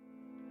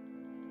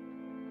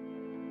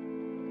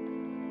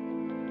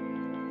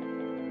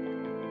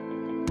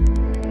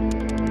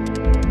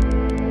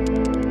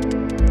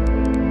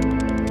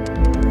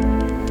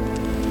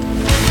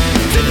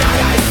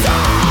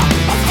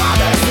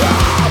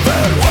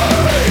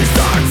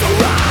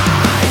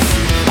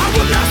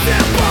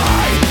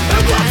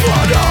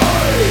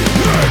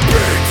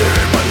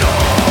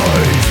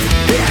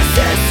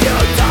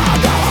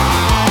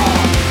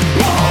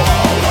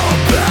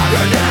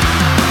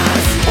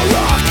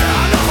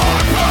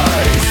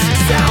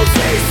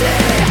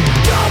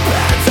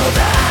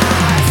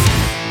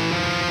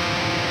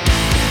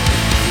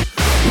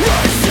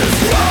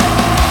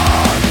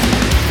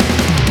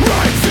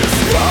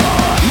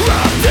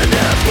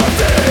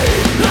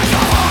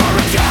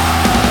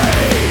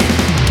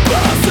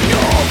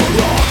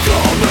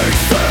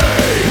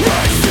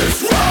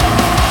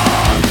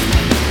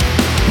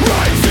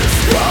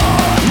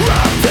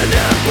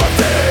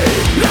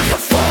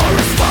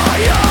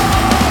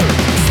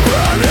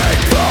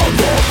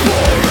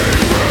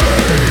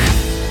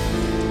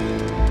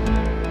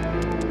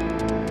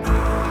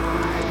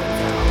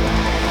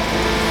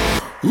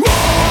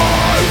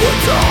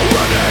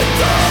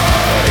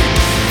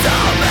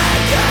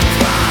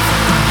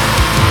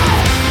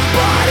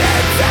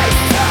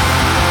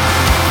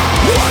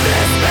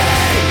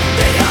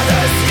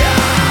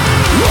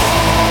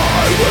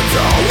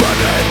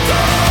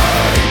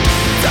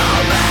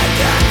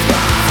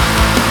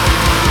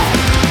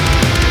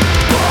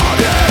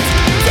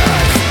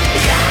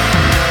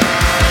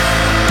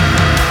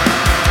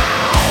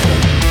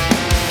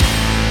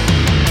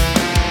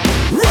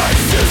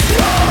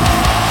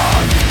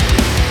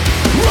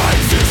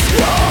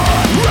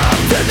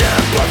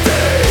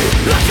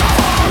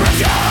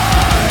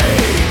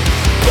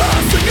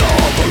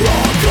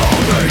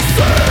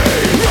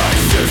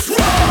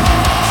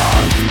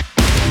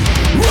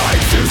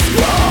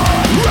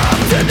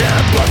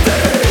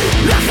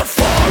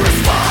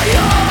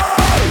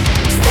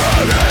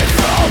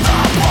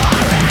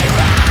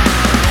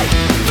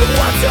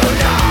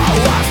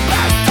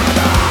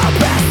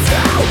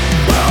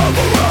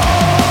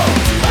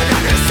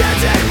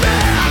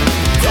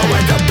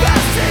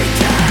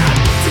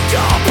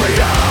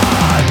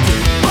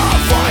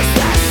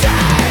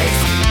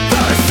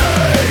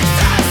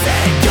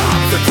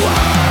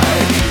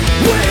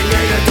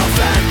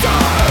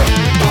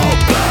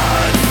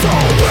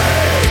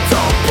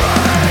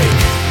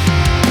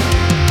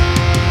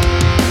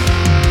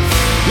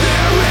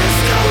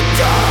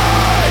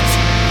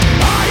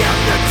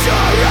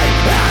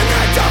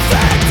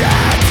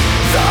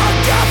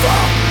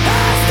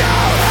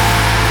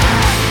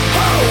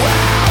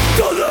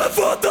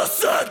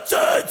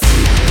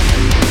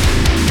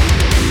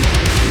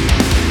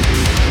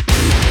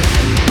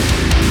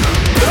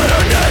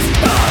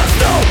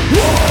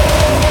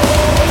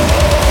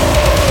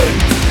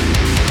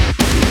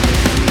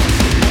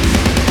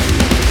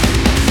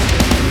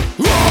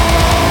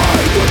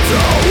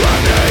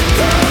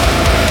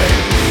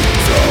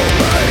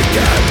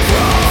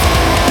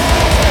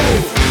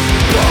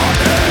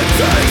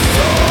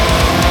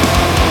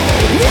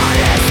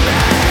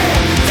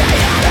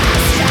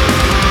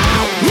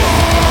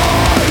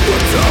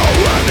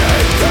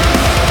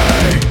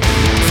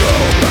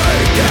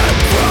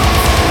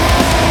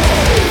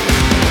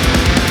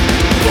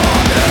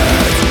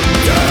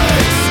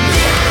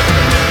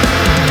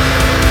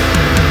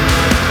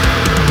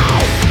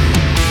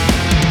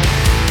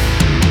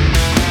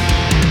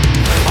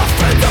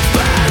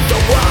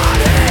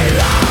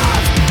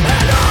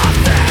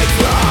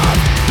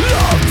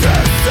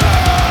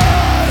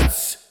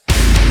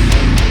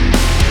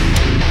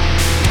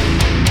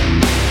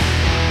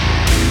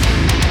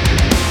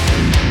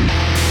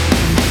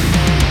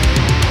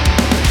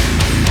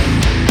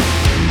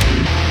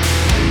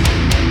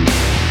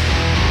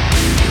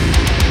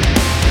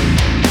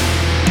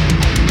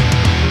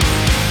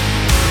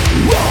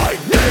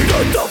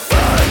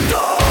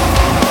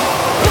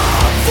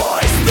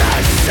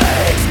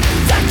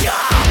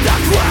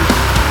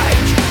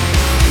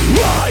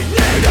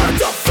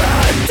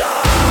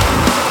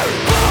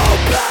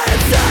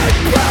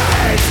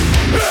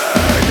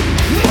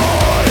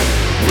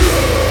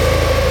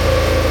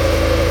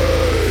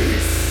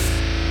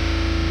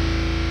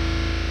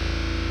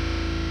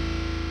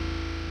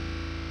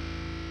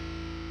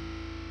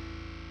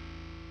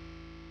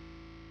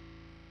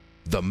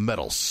 The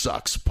Metal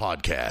Sucks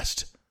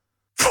Podcast.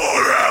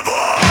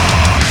 Forever,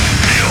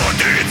 your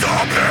deeds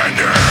are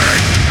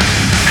pending.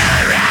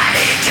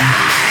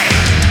 Eradicate,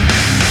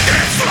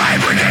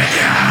 enslavement in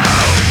you.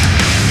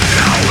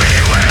 Now we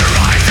will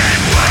rise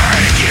and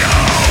wake you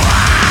up.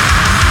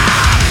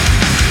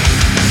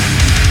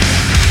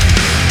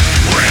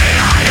 We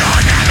are your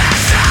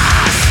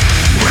nemesis.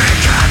 We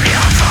come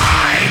your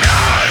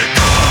final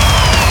doom.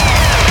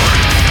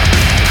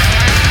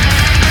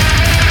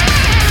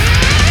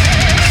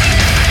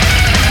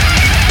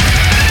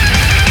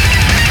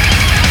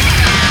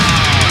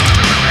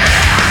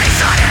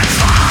 Science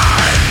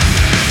fall.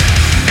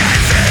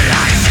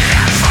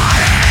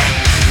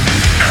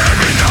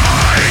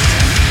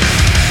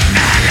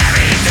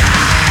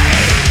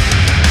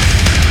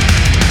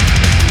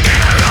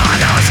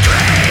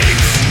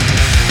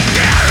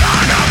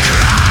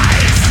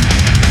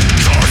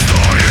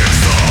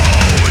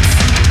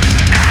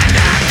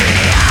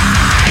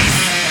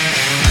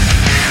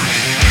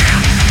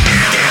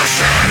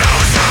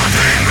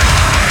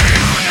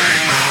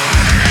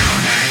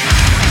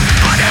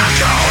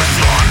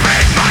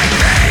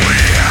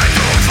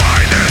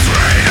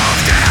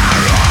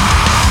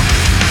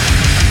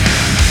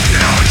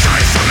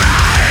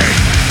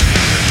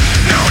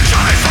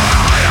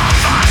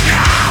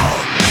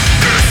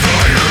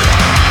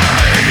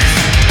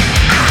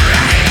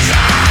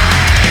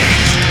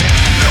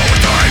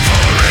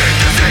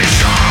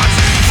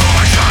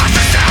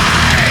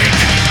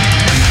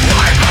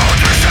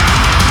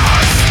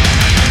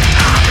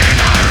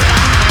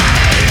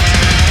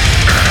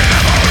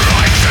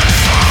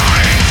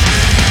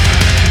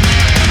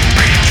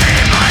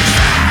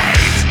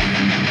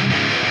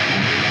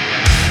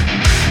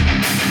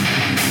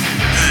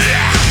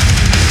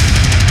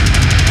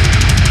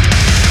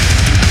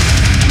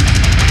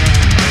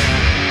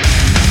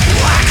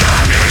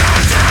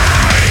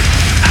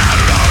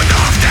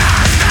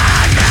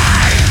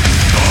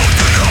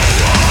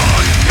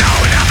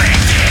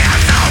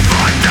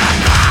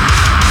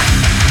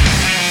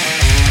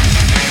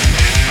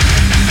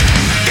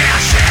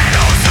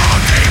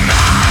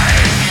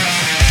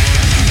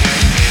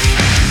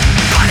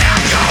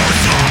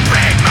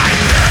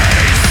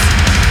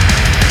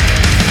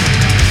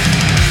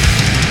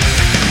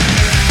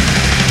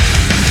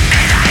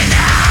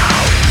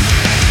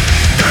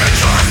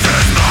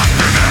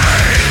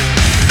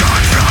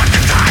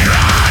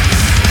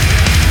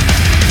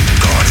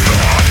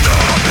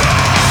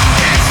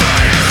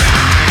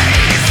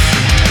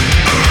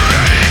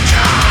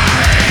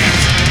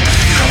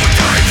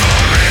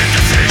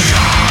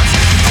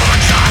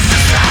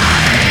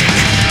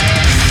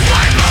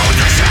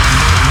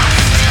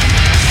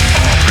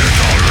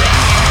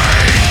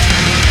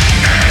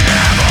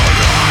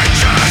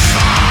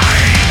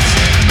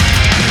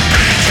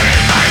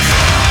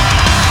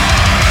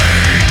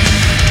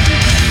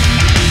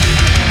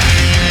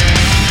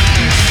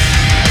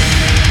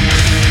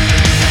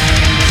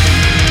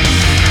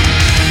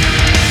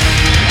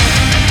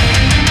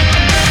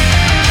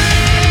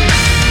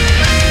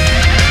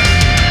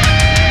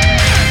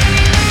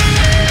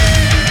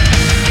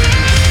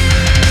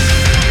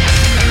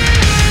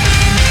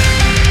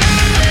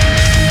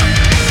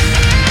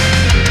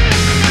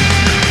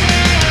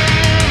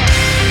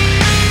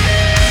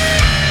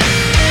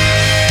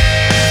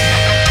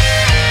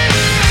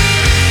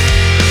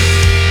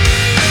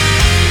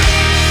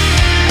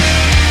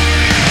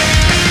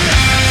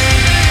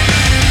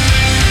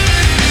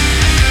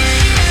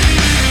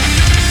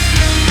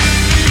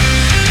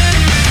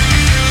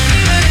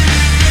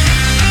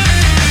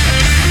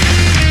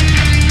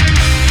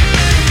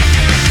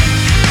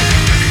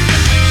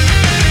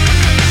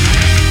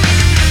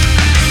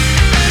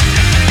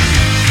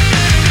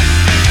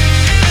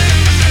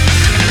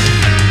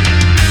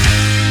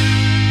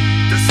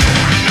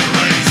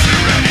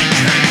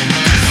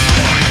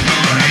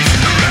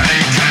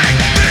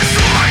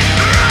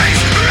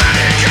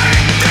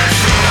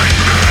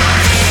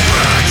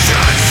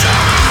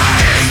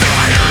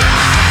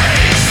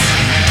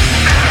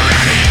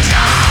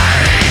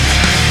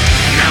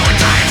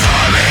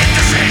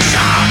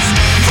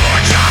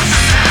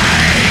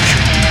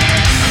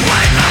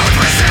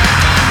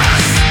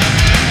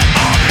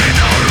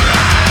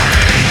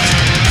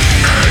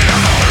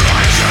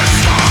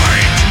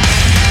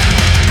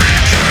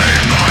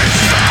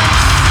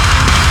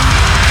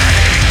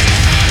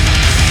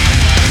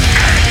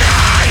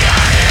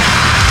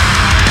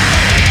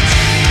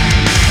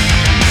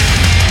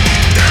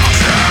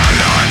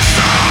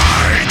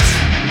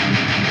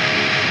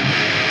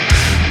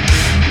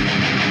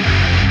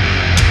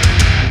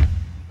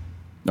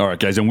 All right,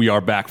 guys, and we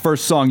are back.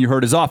 First song you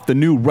heard is off the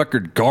new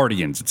record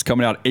Guardians. It's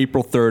coming out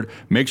April 3rd.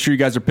 Make sure you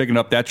guys are picking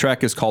up. That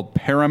track is called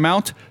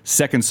Paramount.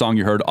 Second song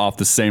you heard off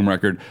the same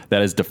record,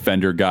 that is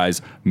Defender,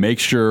 guys. Make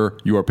sure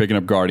you are picking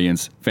up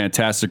Guardians.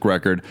 Fantastic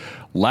record.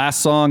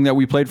 Last song that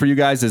we played for you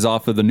guys is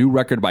off of the new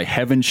record by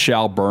Heaven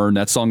Shall Burn.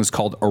 That song is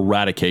called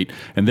Eradicate,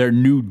 and their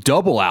new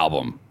double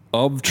album,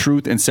 Of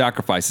Truth and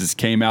Sacrifices,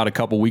 came out a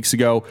couple weeks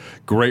ago.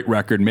 Great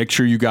record. Make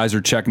sure you guys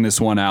are checking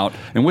this one out.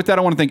 And with that,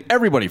 I want to thank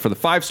everybody for the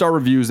 5-star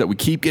reviews that we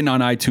keep getting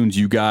on iTunes.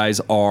 You guys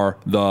are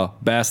the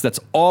best. That's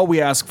all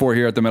we ask for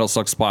here at the Metal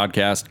Sucks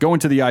Podcast. Go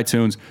into the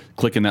iTunes,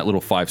 click in that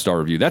little 5-star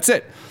review. That's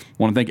it. I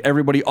want to thank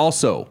everybody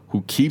also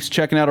who keeps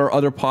checking out our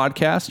other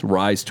podcast,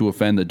 Rise to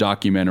Offend, the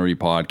documentary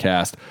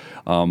podcast.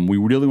 We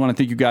really want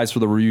to thank you guys for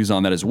the reviews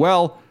on that as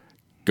well.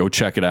 Go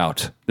check it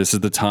out. This is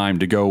the time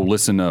to go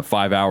listen to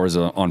 5 hours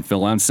on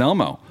Phil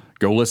Anselmo.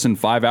 Go listen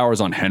 5 hours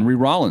on Henry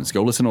Rollins.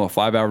 Go listen to a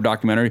 5-hour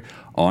documentary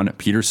on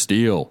Peter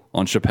Steele,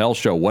 on Chappelle's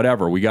Show,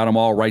 whatever. We got them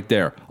all right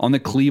there. On the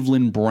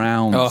Cleveland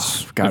Browns.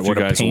 Oh, God, what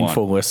a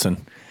painful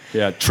listen.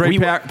 Yeah,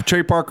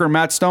 Trey Parker and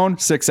Matt Stone,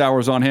 6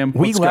 hours on him.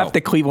 We left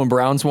the Cleveland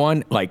Browns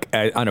one like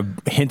on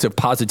a hint of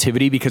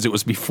positivity because it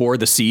was before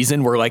the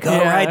season. We're like, all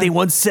right, they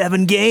won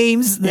 7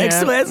 games.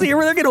 Next year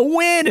they're going to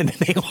win, and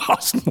they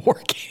lost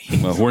more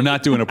games. Well, we're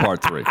not doing a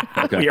part 3.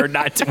 Okay. We are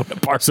not doing a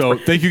part 3. So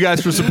thank you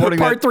guys for supporting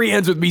Part 3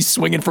 ends with me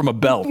swinging from a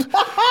belt.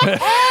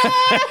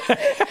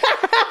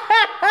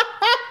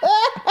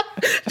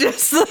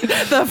 Just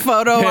the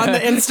photo on the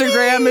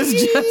Instagram is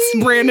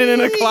just Brandon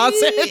in a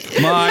closet.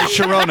 My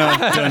Sharona.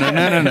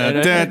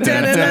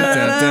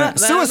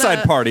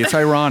 Suicide party. It's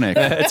ironic.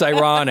 It's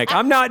ironic.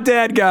 I'm not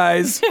dead,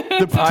 guys.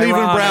 The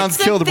Cleveland Browns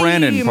killed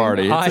Brandon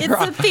party. It's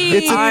a theme.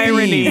 It's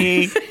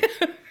irony.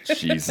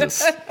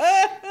 Jesus.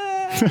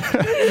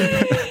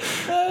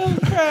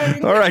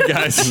 All right,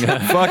 guys.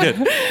 Fuck it.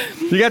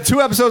 You got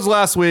 2 episodes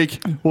last week.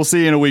 We'll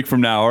see you in a week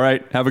from now. All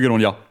right. Have a good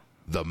one, y'all.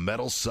 The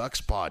Metal Sucks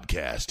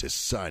Podcast is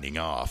signing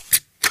off.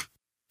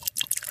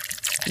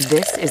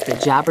 This is the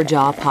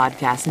Jabberjaw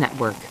Podcast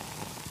Network.